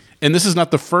Dulski. And this is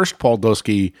not the first Paul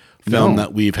Dulski film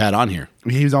that we've had on here.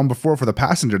 He was on before for The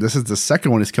Passenger. This is the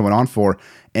second one he's coming on for,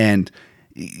 and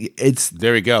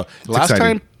there we go. Last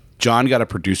time John got a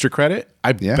producer credit.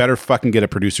 I better fucking get a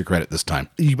producer credit this time.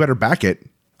 You better back it.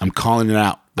 I'm calling it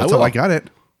out. That's how I got it.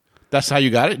 That's how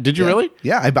you got it? Did you really?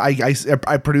 Yeah,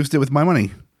 I produced it with my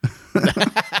money.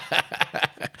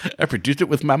 I produced it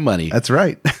with my money. That's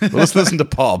right. Well, let's listen to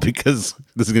Paul because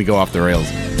this is going to go off the rails.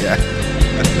 Yeah.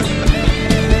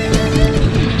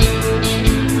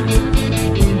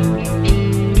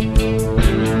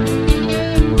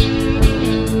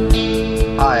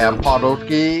 Hi, I'm Paul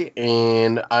Dulski,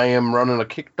 and I am running a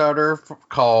Kickstarter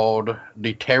called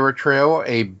The Terror Trail,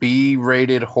 a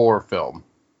B-rated horror film.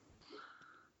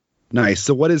 Nice.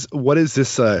 So what is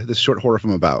this this short horror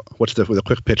film about? What's the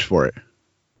quick pitch for it?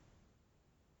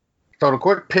 So the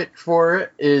quick pitch for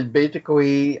it is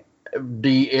basically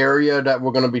the area that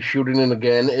we're going to be shooting in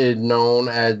again is known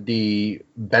as the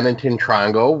Bennington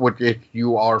Triangle, which, if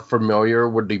you are familiar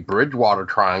with the Bridgewater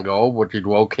Triangle, which is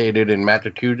located in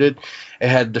Massachusetts, it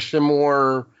had the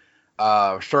similar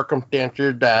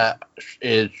circumstances that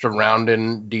is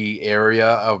surrounding the area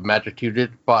of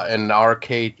Massachusetts, but in our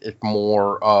case, it's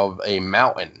more of a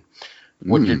mountain,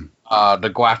 which is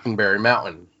the Glastonbury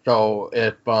Mountain. So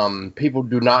if people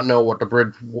do not know what the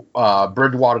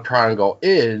Bridgewater Triangle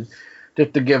is,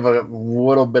 just to give a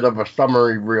little bit of a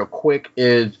summary real quick,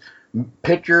 is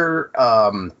picture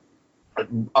the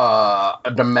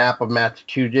map of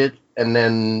Massachusetts, and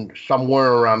then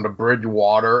somewhere around the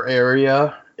Bridgewater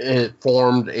area, it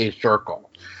forms a circle.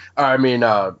 I mean,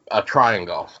 a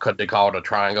triangle, because they call it a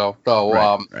triangle. So,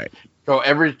 right. So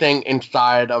everything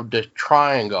inside of this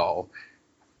triangle,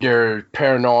 there's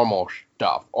paranormal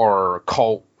stuff or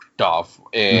occult stuff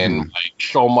and like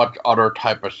so much other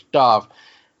type of stuff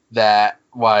that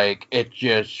like it's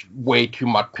just way too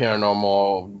much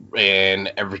paranormal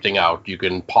and everything else you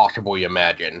can possibly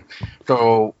imagine.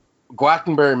 So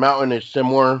Glastonbury Mountain is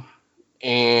similar,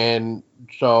 and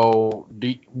so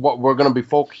what we're going to be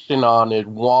focusing on is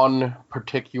one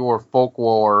particular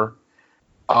folklore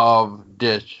of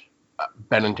this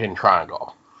Bennington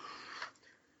Triangle.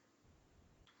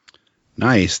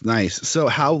 Nice. So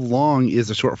how long is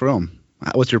the short film?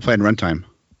 What's your planned runtime?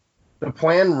 The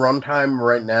planned runtime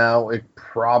right now is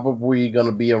probably going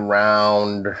to be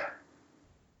around,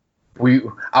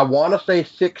 I want to say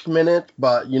 6 minutes,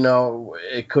 but,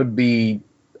 it could be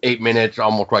 8 minutes,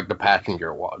 almost like The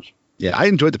Passenger was. Yeah, I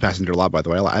enjoyed The Passenger a lot, by the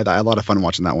way. I had a lot of fun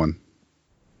watching that one.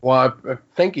 Well,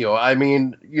 thank you. I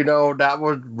mean, that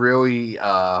was really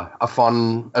a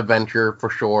fun adventure for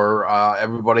sure.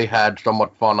 Everybody had so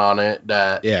much fun on it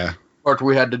that, yeah. Of course,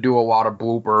 we had to do a lot of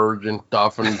bloopers and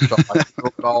stuff, and so I threw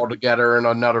it all together in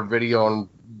another video and,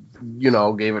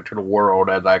 gave it to the world,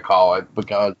 as I call it,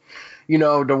 because,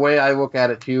 the way I look at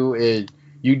it too is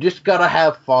you just gotta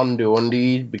have fun doing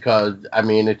these, because, I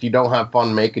mean, if you don't have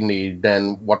fun making these,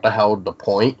 then what the hell is the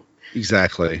point?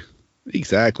 Exactly.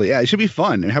 Yeah, it should be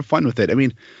fun and have fun with it. I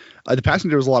mean, The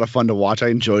Passenger was a lot of fun to watch. I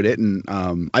enjoyed it, and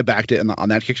I backed it on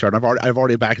that Kickstarter. I've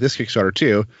already backed this Kickstarter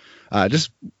too.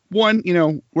 Just one,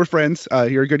 we're friends.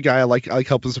 You're a good guy. I like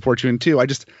helping and support you, and two,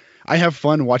 I have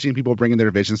fun watching people bringing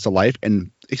their visions to life,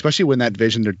 and especially when that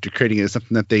vision they're creating is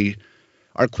something that they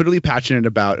are clearly passionate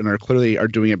about and are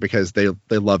doing it because they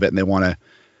love it and they want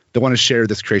to share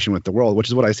this creation with the world, which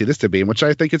is what I see this to be, and which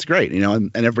I think it's great.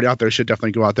 And everybody out there should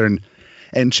definitely go out there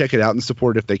and check it out and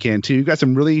support it if they can too. You've got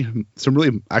some really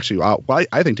actually,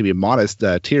 I think to be modest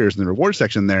tiers in the reward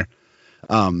section there.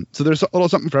 So there's a little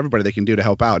something for everybody they can do to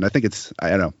help out. And I think I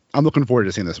don't know. I'm looking forward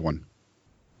to seeing this one.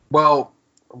 Well,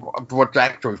 what's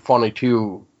actually funny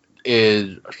too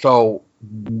is, so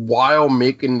while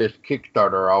making this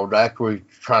Kickstarter, I was actually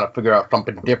trying to figure out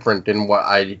something different than what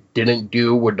I didn't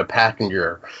do with The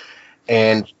Passenger.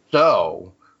 And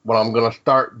so what I'm going to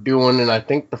start doing, and I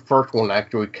think the first one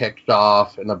actually kicks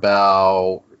off in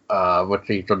about, let's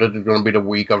see, so this is going to be the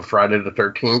week of Friday the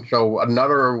 13th, so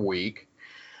another week.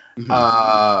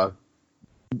 The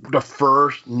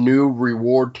first new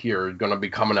reward tier is going to be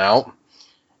coming out,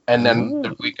 and then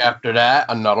the week after that,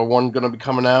 another one's going to be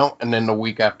coming out, and then the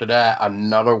week after that,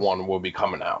 another one will be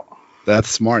coming out. That's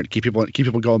smart. Keep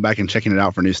people going back and checking it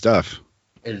out for new stuff.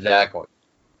 Exactly.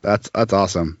 That's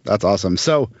awesome. That's awesome.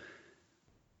 So,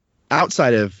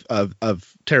 outside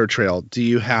of Terror Trail, do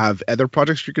you have other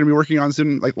projects you're going to be working on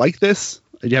soon, like this?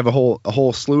 Do you have a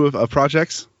whole slew of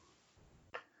projects?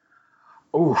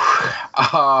 Ooh,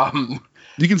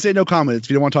 you can say no comments if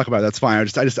you don't want to talk about it. That's fine.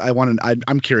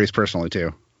 I'm curious personally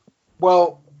too.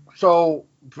 Well, so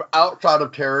outside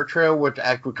of Terror Trail, which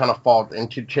actually kind of falls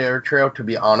into Terror Trail, to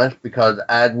be honest, because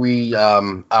as we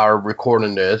are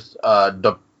recording this,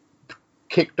 the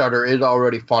Kickstarter is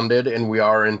already funded and we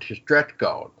are into stretch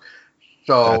goal.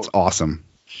 So that's awesome.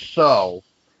 So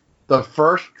the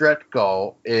first stretch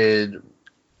goal is,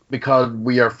 because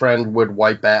we are friends with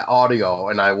White Bat Audio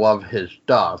and I love his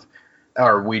stuff,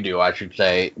 or we do, I should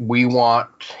say, we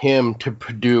want him to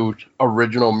produce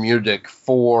original music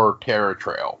for Terror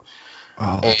Trail.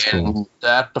 Oh, that's cool.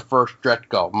 That's the first stretch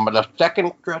goal. But the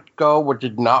second stretch goal, which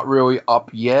is not really up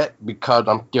yet because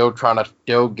I'm still trying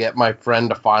to get my friend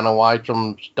to finalize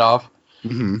some stuff.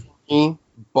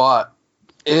 But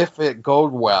if it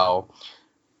goes well,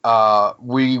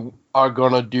 we are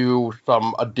going to do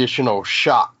some additional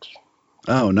shots.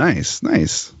 Oh, nice.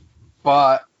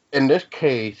 But in this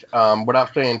case,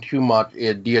 without saying too much,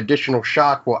 the additional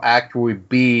shots will actually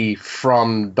be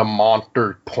from the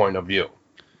monster's point of view.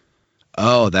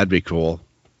 Oh, that'd be cool.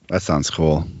 That sounds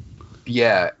cool.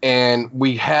 Yeah, and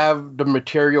we have the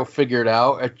material figured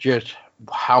out. It's just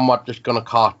how much it's going to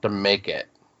cost to make it,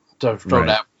 so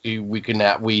that we can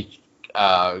at least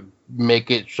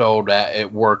make it so that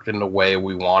it works in the way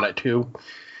we want it to.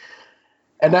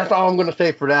 And that's all I'm going to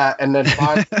say for that. And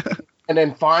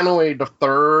then finally, the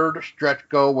third stretch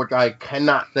goal, which I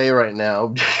cannot say right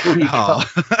now,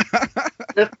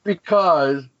 just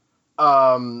because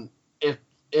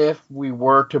if we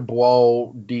were to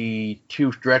blow the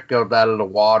 2 stretch goals out of the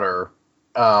water,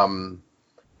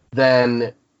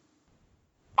 then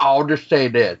I'll just say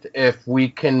this: if we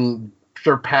can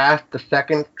surpass the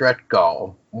second stretch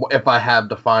goal, if I have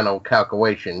the final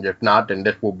calculations, if not, then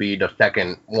this will be the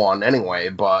second one anyway.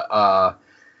 But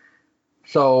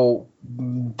so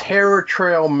Terror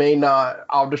Trail may not.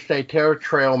 I'll just say Terror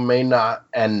Trail may not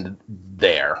end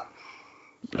there.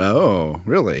 Oh,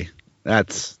 really?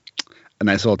 That's a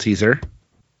nice little teaser.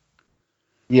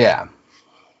 Yeah.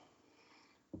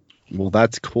 Well,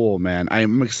 that's cool, man.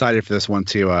 I'm excited for this one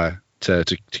to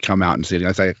come out and see it.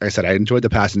 As I said, I enjoyed The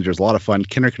Passengers. A lot of fun.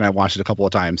 Kendrick and I watched it a couple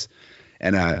of times.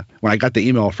 And when I got the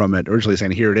email from it originally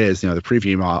saying, here it is, the preview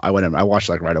email, I watched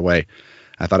it right away.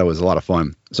 I thought it was a lot of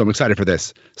fun. So I'm excited for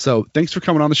this. So thanks for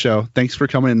coming on the show. Thanks for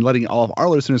coming and letting all of our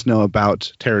listeners know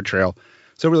about Terror Trail.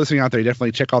 So if you're listening out there, you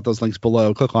definitely check out those links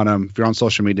below. Click on them. If you're on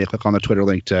social media, click on the Twitter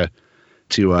link to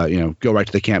go right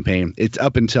to the campaign. It's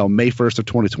up until May 1st of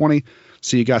 2020.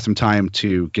 So you got some time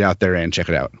to get out there and check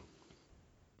it out.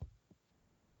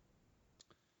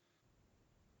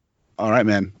 All right,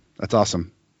 man. That's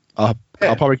awesome. I'll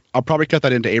probably cut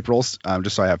that into April's,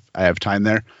 just so I have time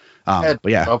there. But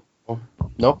yeah.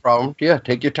 No problem. Yeah,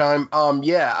 take your time. What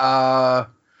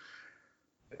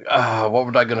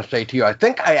was I going to say to you? I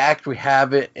think I actually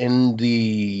have it in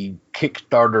the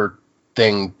Kickstarter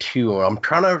thing too. I'm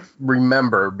trying to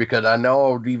remember because I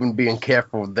know I was even being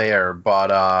careful there.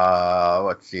 But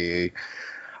let's see.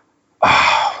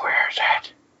 Where is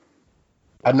that?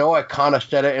 I know I kind of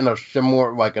said it in a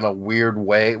similar, in a weird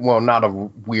way. Well, not a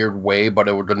weird way, but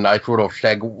it was a nice little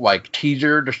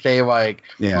teaser to say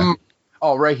yeah.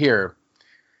 Oh, right here.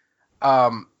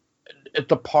 It's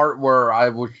the part where I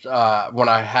was when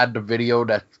I had the video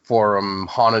that's for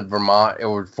Haunted Vermont. It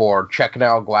was for checking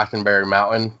out Glastonbury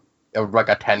Mountain. It was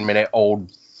a 10-minute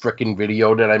old freaking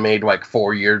video that I made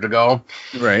 4 years ago.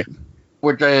 Right.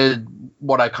 Which is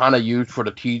what I kind of used for the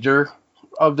teaser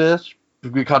of this.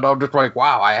 Because I was just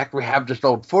wow, I actually have this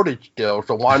old footage still,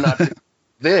 so why not do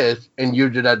this and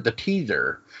use it as the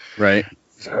teaser? Right.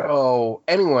 So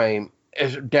anyway,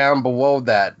 it's down below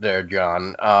that there,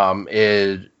 John,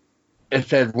 it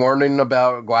says warning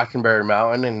about Glastonbury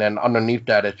Mountain, and then underneath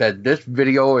that it says this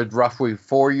video is roughly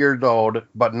 4 years old,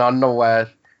 but nonetheless,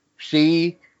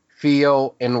 see,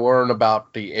 feel, and learn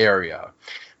about the area.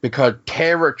 Because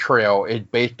Terror Trail is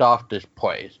based off this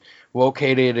place,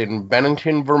 located in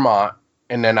Bennington, Vermont.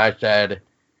 And then I said,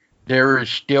 there is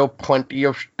still plenty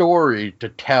of stories to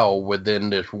tell within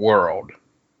this world.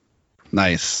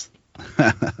 Nice.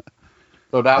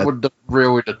 So that was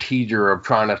really the teaser of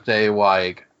trying to say,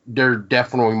 there's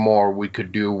definitely more we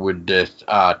could do with this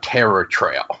Terror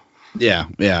Trail. Yeah,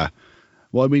 yeah.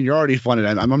 Well, I mean, you're already funded.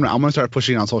 I'm gonna start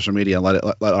pushing it on social media and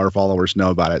let our followers know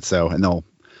about it. So, and they'll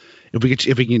if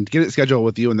we can get it scheduled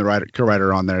with you and the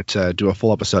co-writer on there to do a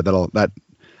full episode, that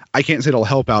I can't say it'll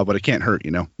help out, but it can't hurt,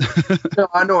 No,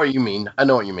 I know what you mean.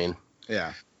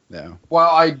 Yeah. Yeah. Well,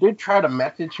 I did try to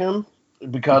message him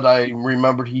because I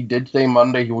remembered he did say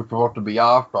Monday he was supposed to be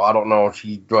off. So I don't know if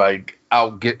he's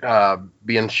out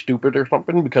being stupid or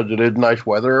something because it is nice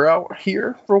weather out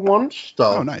here for once.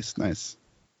 So. Oh, nice.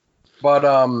 But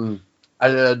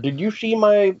did you see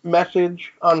my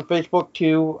message on Facebook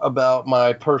too about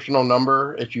my personal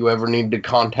number if you ever need to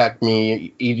contact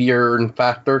me easier and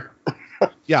faster?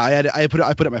 Yeah, I put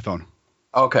it on my phone.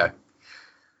 Okay.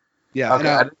 Yeah,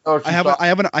 okay. I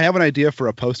have an idea for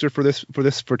a poster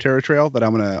for Terror Trail that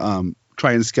I'm gonna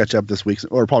try and sketch up this week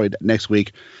or probably next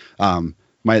week.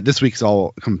 This week's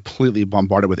all completely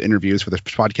bombarded with interviews for this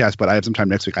podcast, but I have some time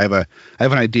next week. I have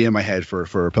an idea in my head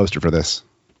for a poster for this.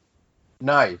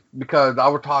 Nice, because I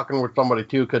was talking with somebody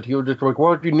too, because he was just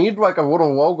well, if you need a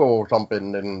little logo or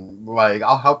something, and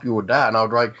I'll help you with that. And I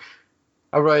was like,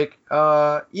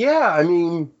 yeah, I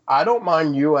mean, I don't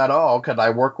mind you at all, because I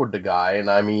work with the guy,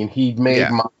 and I mean, he made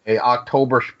my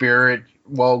October Spirit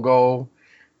logo,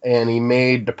 and he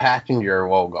made the Passenger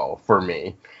logo for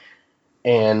me,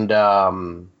 and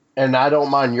I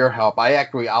don't mind your help. I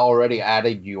already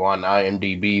added you on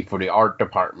IMDb for the art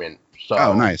department. So.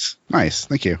 Oh, nice,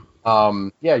 thank you.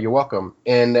 Yeah, you're welcome.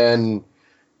 And then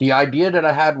the idea that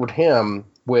I had with him,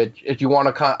 which if you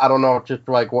want to, I don't know, it's just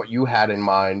what you had in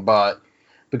mind, but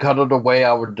because of the way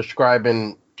I was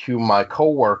describing to my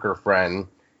coworker friend,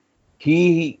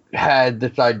 he had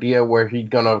this idea where he's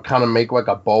gonna kind of make like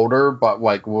a boulder, but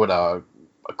like with a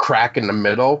crack in the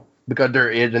middle, because there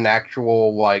is an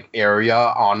actual like area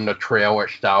on the trail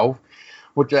itself,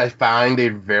 which I find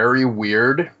is very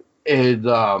weird. Is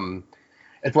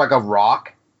it's like a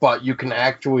rock, but you can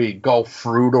actually go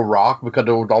through the rock because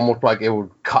it was almost like it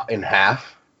would cut in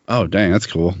half. Oh, dang, that's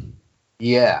cool.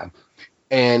 Yeah,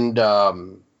 and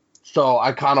so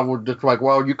I kind of was just like,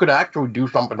 well, you could actually do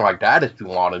something like that if you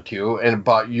wanted to,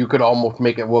 but you could almost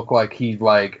make it look like he's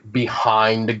like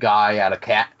behind the guy at a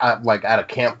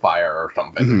campfire or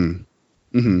something.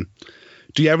 Mm-hmm. Mm-hmm.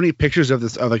 Do you have any pictures of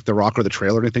this, of like the rock or the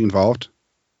trail or anything involved,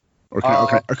 or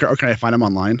can I find them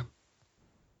online?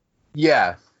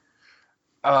 Yeah.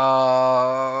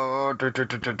 I'm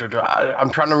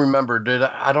trying to remember.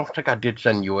 I don't think I did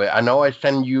send you it. I know I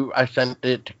sent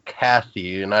it to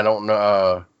Cassie, and I don't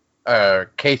know.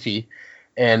 Casey,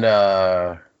 and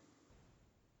I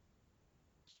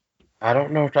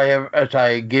don't know if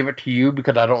I gave it to you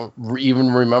because I don't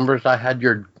even remember if I had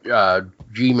your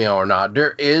Gmail or not.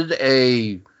 There is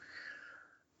a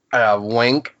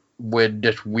link with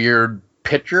this weird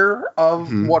picture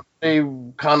of what they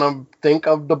kind of think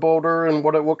of the boulder and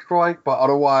what it looks like, but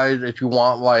otherwise, if you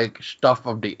want like stuff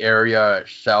of the area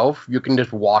itself, you can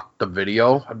just watch the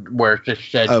video where it just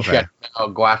said check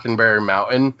out Glastonbury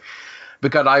Mountain,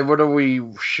 because I literally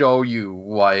show you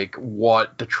like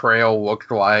what the trail looks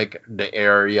like, the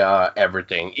area,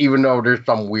 everything, even though there's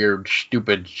some weird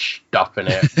stupid stuff in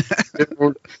it. It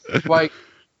was like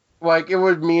it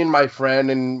was me and my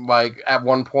friend, and like at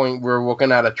one point we were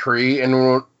looking at a tree and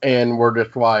we're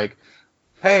just like,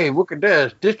 hey, look at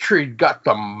this. This tree got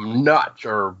some nuts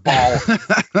or balls.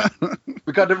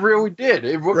 Because it really did.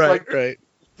 It looked like the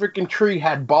freaking tree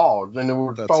had balls, and it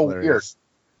was weird.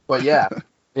 But yeah.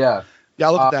 Yeah,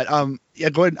 I'll look at that. Yeah,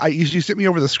 go ahead. You sent me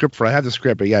over the script I have the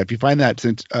script, but yeah, if you find that,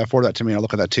 forward that to me, I'll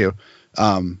look at that too.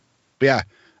 But yeah,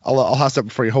 I'll have something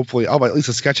for you. Hopefully, I'll have at least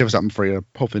a sketch of something for you.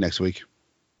 Hopefully next week.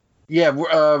 Yeah.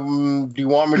 Do you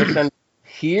want me to send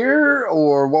here,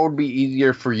 or what would be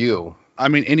easier for you? I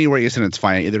mean, anywhere you send it's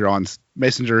fine. Either on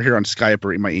Messenger, here on Skype,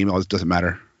 or in my email. It doesn't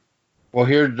matter. Well,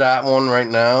 here's that one right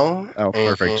now. Oh,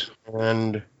 perfect.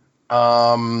 And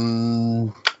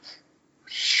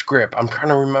script. I'm trying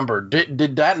to remember.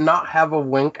 Did that not have a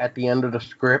link at the end of the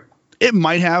script? It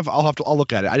might have. I'll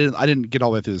look at it. I didn't get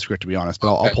all the way through the script, to be honest,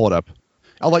 but I'll pull it up.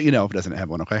 I'll let you know if it doesn't have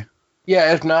one. Okay.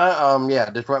 Yeah, if not,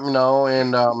 just let me know.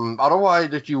 And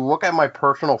otherwise, if you look at my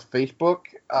personal Facebook,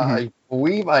 I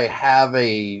believe I have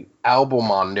a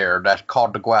album on there that's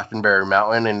called The Glastonbury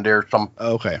Mountain, and there's some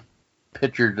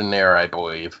pictures in there, I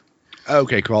believe.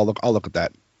 Okay, cool. I'll look at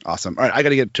that. Awesome. All right, I got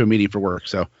to get to a meeting for work,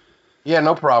 so. Yeah,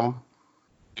 no problem.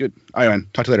 Good. All right, man.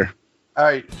 Talk to you later. All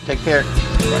right. Take care.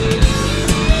 Bye.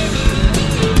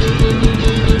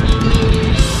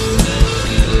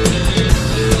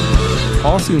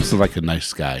 Paul seems like a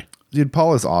nice guy. Dude,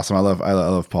 Paul is awesome. I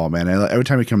love Paul, man. Every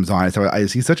time he comes on,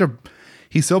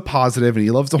 he's so positive, and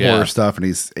he loves the horror stuff, and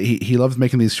he loves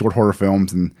making these short horror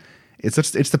films, and it's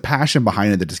the passion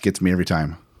behind it that just gets me every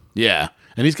time. Yeah,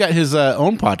 and he's got his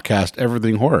own podcast,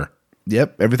 Everything Horror.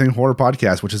 Yep, Everything Horror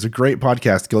Podcast, which is a great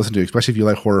podcast to listen to, especially if you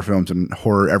like horror films and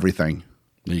horror everything.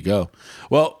 There you go.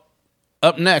 Well,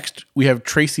 up next, we have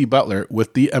Tracy Butler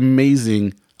with the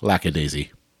amazing Lackadaisy.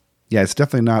 Yeah, it's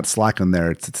definitely not slacking there.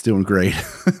 It's doing great.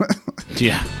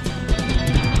 Yeah.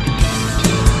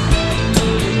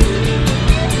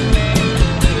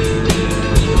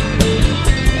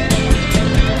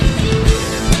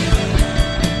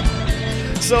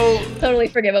 So totally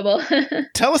forgivable.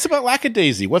 Tell us about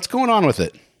Lackadaisy. What's going on with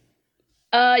it?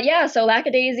 So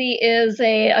Lackadaisy is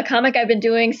a comic I've been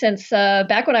doing since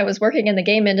back when I was working in the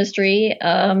game industry,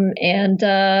 and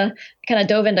kind of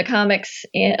dove into comics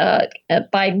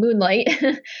by moonlight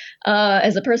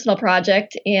as a personal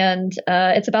project. And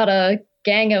it's about a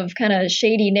gang of kind of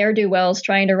shady ne'er-do-wells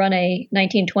trying to run a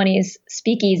 1920s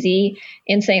speakeasy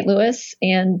in St. Louis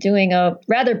and doing a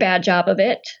rather bad job of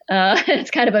it.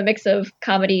 It's kind of a mix of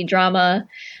comedy, drama,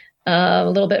 a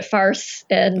little bit farce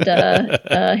and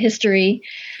history.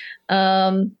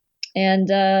 So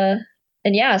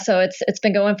it's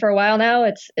been going for a while now.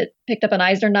 It picked up an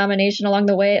Eisner nomination along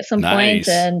the way at some point,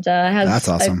 and has That's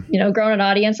awesome. Grown an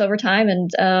audience over time. And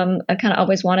I kind of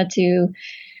always wanted to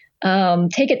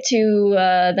take it to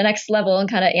the next level and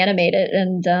kind of animate it,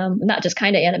 and not just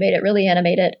kind of animate it, really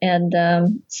animate it.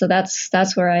 And so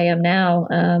that's where I am now.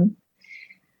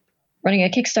 Running a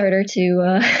Kickstarter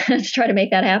to try to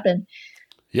make that happen.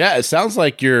 Yeah, it sounds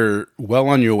like you're well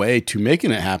on your way to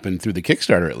making it happen through the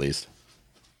Kickstarter, at least.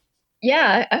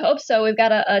 Yeah, I hope so. We've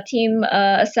got a team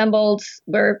assembled.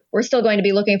 We're still going to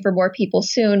be looking for more people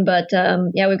soon, but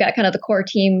yeah, we've got kind of the core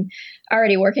team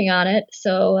already working on it.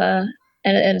 So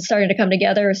and it's starting to come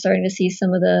together. We're starting to see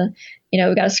some of the,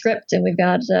 we've got a script and we've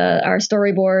got our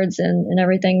storyboards and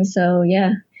everything. So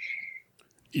yeah.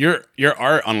 Your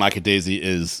art on Lackadaisy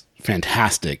is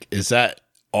fantastic. Is that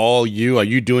all you? Are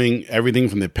you doing everything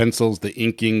from the pencils, the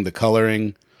inking, the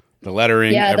coloring, the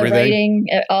lettering, everything? The writing,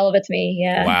 all of it's me.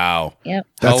 Yeah. Wow. Yep.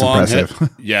 That's impressive.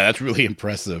 Yeah, that's really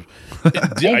impressiff.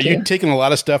 Thank Are you you. taking a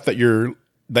lot of stuff that you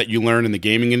learn in the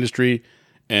gaming industry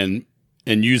and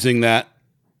using that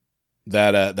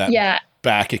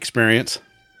back experience?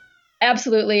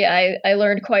 Absolutely. I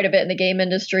learned quite a bit in the game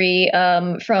industry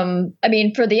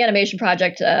for the animation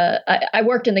project. I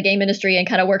worked in the game industry and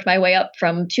kind of worked my way up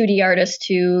from 2D artist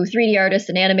to 3D artist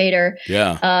and animator.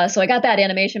 Yeah. So I got that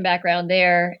animation background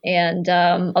there. And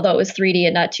although it was 3D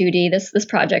and not 2D, this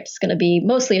project is going to be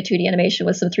mostly a 2D animation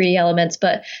with some 3D elements.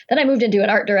 But then I moved into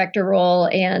an art director role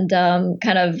and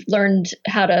kind of learned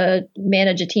how to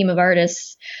manage a team of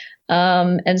artists.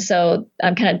 And so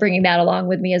I'm kind of bringing that along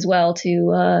with me as well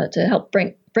to help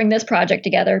bring this project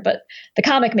together. But the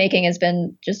comic making has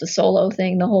been just a solo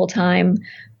thing the whole time.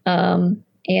 And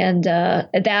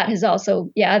that has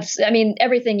also,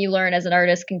 everything you learn as an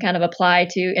artist can kind of apply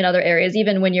to in other areas,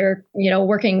 even when you're,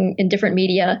 working in different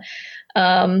media.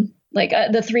 The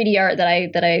 3D art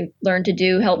that I learned to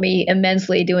do helped me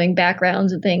immensely doing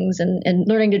backgrounds and things and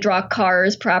learning to draw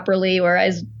cars properly, where I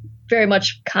was very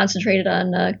much concentrated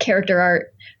on character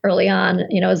art early on,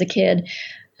 as a kid.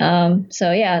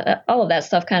 So yeah, all of that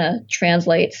stuff kind of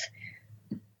translates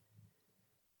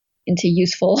into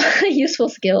useful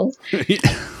skills.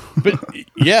 But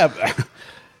yeah,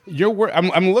 your work.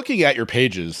 I'm looking at your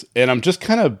pages, and I'm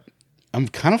kind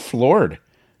of floored.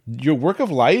 Your work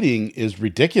of lighting is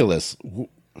ridiculous.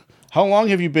 How long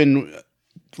have you been?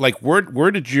 Like,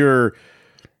 where did your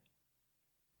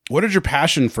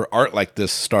passion for art like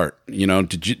this start?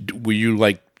 Were you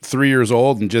like 3 years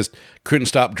old and just couldn't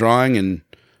stop drawing and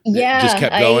just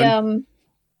kept going?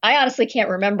 I honestly can't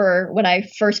remember when I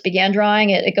first began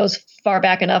drawing. It goes far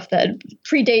back enough that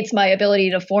predates my ability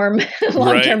to form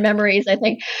long-term memories, I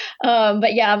think.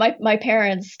 But yeah, my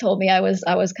parents told me I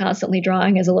was constantly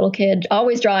drawing as a little kid,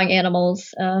 always drawing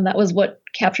animals. That was what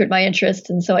captured my interest.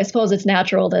 And so I suppose it's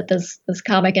natural that this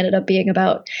comic ended up being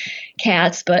about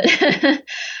cats, but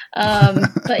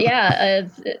but yeah,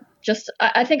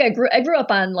 I think I grew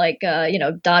up on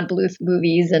Don Bluth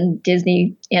movies and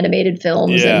Disney animated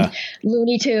films and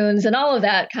Looney Tunes, and all of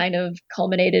that kind of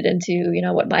culminated into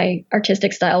what my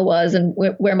artistic style was and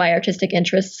where my artistic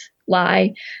interests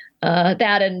lie.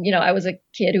 That and I was a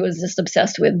kid who was just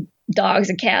obsessed with dogs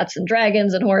and cats and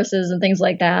dragons and horses and things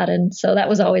like that, and so that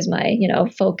was always my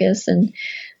focus, and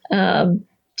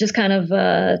just kind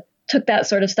of took that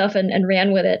sort of stuff and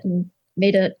ran with it and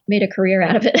made a career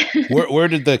out of it. Where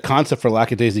did the concept for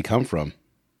Lackadaisy come from?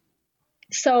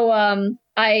 So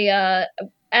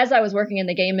as I was working in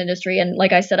the game industry, and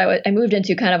like I said, I moved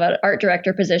into kind of an art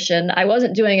director position. I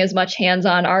wasn't doing as much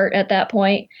hands-on art at that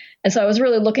point, and so I was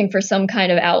really looking for some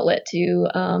kind of outlet to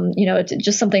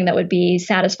just something that would be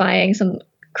satisfying, some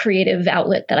creative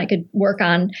outlet that I could work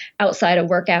on outside of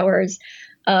work hours.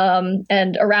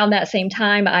 And around that same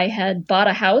time, I had bought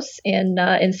a house in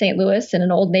St. Louis in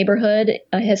an old neighborhood,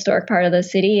 a historic part of the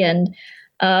city, and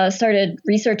started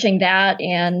researching that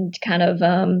and kind of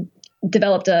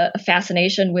developed a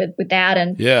fascination with that,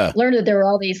 and learned that there were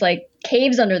all these like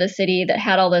caves under the city that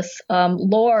had all this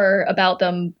lore about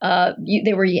them.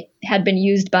 They had been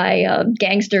used by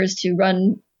gangsters to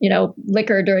run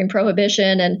liquor during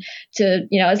Prohibition and to,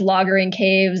 as loggering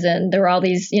caves. And there were all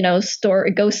these,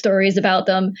 ghost stories about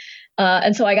them.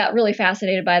 And so I got really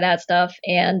fascinated by that stuff.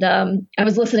 And I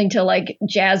was listening to like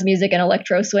jazz music and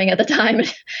electro swing at the time.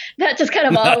 That just kind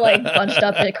of all like bunched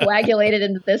up and coagulated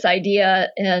into this idea.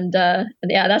 And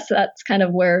that's kind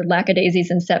of where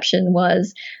Lackadaisy's inception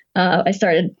was. I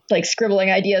started like scribbling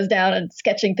ideas down and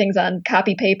sketching things on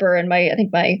copy paper. And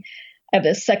I have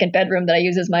this second bedroom that I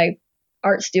use as my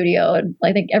art studio, and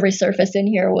I think every surface in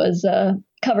here was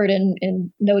covered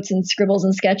in notes and scribbles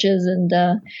and sketches, and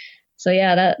so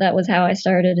yeah, that was how I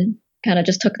started, and kind of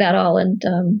just took that all and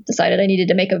decided I needed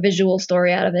to make a visual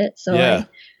story out of it. So I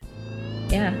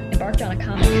embarked on a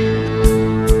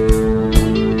comic.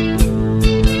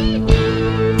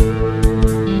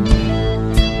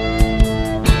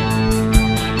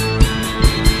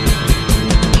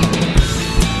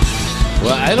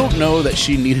 Well, I don't know that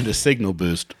she needed a signal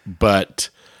boost,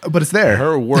 but but it's there.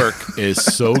 Her work is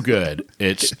so good.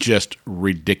 It's just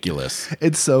ridiculous.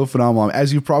 It's so phenomenal.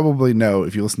 As you probably know,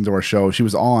 if you listen to our show, she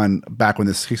was on back when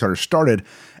this Kickstarter started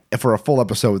for a full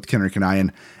episode with Kenrick and I,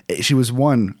 and she was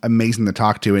amazing to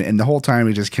talk to. And the whole time,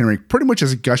 we just Kenrick pretty much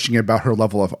is gushing about her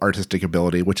level of artistic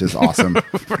ability, which is awesome.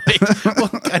 Right. Well,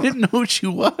 I didn't know who she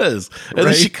was. And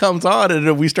then she comes on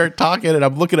and we start talking and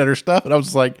I'm looking at her stuff and I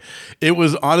was like, it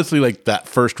was honestly like that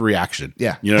first reaction.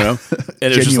 Yeah. You know?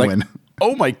 And it was just like, Genuine.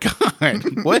 oh my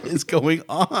God, what is going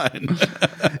on?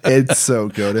 It's so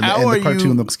good. And the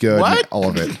cartoon looks good. What? All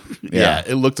of it. Yeah,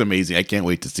 it looks amazing. I can't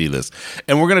wait to see this.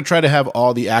 And we're going to try to have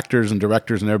all the actors and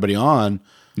directors and everybody on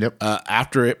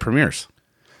after it premieres.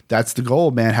 That's the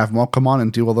goal, man. Have them all come on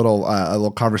and do a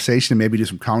little conversation, maybe do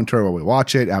some commentary while we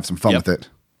watch it, have some fun with it.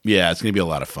 Yeah, it's going to be a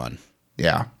lot of fun.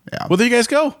 Yeah, yeah. Well, there you guys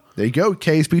go. There you go.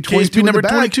 KSB22 KSB number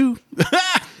 22.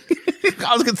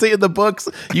 I was going to say in the books.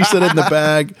 You said in the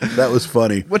bag. That was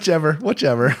funny. Whichever.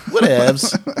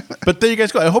 Whatevs. But there you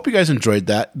guys go. I hope you guys enjoyed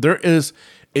that. There is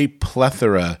a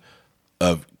plethora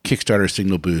of Kickstarter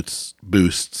signal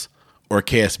boosts or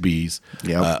KSBs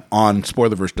on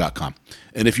spoilerverse.com.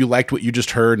 And if you liked what you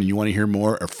just heard and you want to hear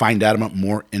more or find out about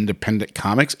more independent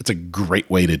comics, it's a great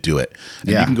way to do it. And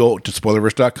you can go to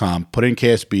spoilerverse.com, put in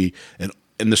KSB and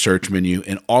in the search menu,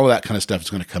 and all of that kind of stuff is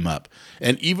going to come up.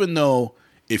 And even though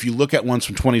if you look at ones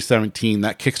from 2017,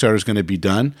 that Kickstarter is going to be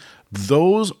done,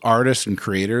 those artists and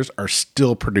creators are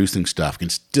still producing stuff, can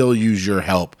still use your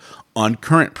help on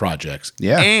current projects.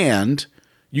 Yeah. And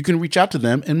you can reach out to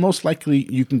them, and most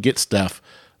likely you can get stuff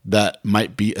that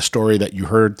might be a story that you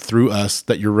heard through us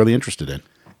that you're really interested in.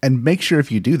 And make sure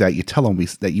if you do that, you tell them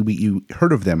that you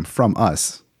heard of them from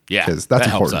us. Yeah, because that's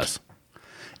important. Helps us.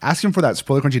 Ask them for that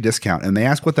Spoiler Crunchy discount, and they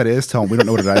ask what that is. Tell them we don't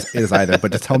know what it is either,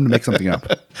 but just tell them to make something up.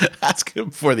 Ask them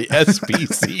for the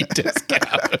SBC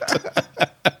discount.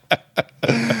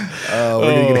 We're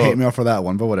going to get hate mail for that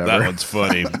one, but whatever. That one's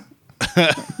funny.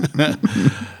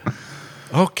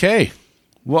 Okay.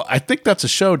 Well, I think that's a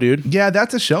show, dude. Yeah,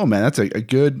 that's a show, man. That's a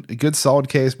good solid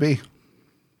KSB.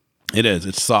 It is.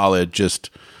 It's solid, just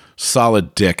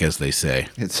solid dick, as they say.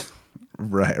 It's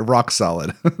right, rock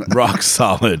solid. Rock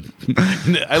solid.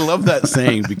 I love that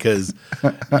saying because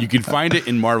you can find it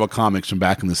in Marvel Comics from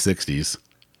back in the 60s.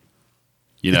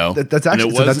 You know? That's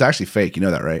actually fake. You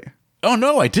know that, right? Oh,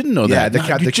 no, I didn't know that.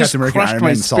 Yeah, the Captain America Iron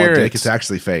Man solid dick, it's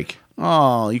actually fake.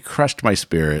 Oh, you crushed my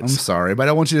spirits. I'm sorry, but I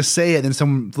don't want you to say it, and then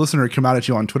some listener come out at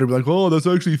you on Twitter and be like, oh, that's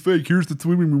actually fake. Here's the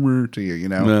to you, you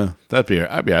know? No, I'd be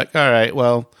like, all right,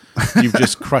 well, you've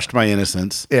just crushed my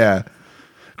innocence. Yeah.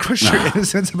 Crush your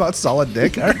innocence about solid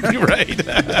dick? Right.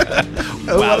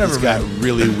 Wow, whatever, this got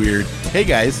really weird. Hey,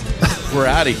 guys, we're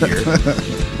out of here.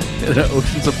 In the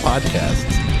oceans of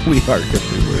podcasts. We are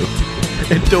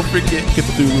Cthulhu. And don't forget,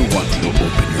 Cthulhu wants no more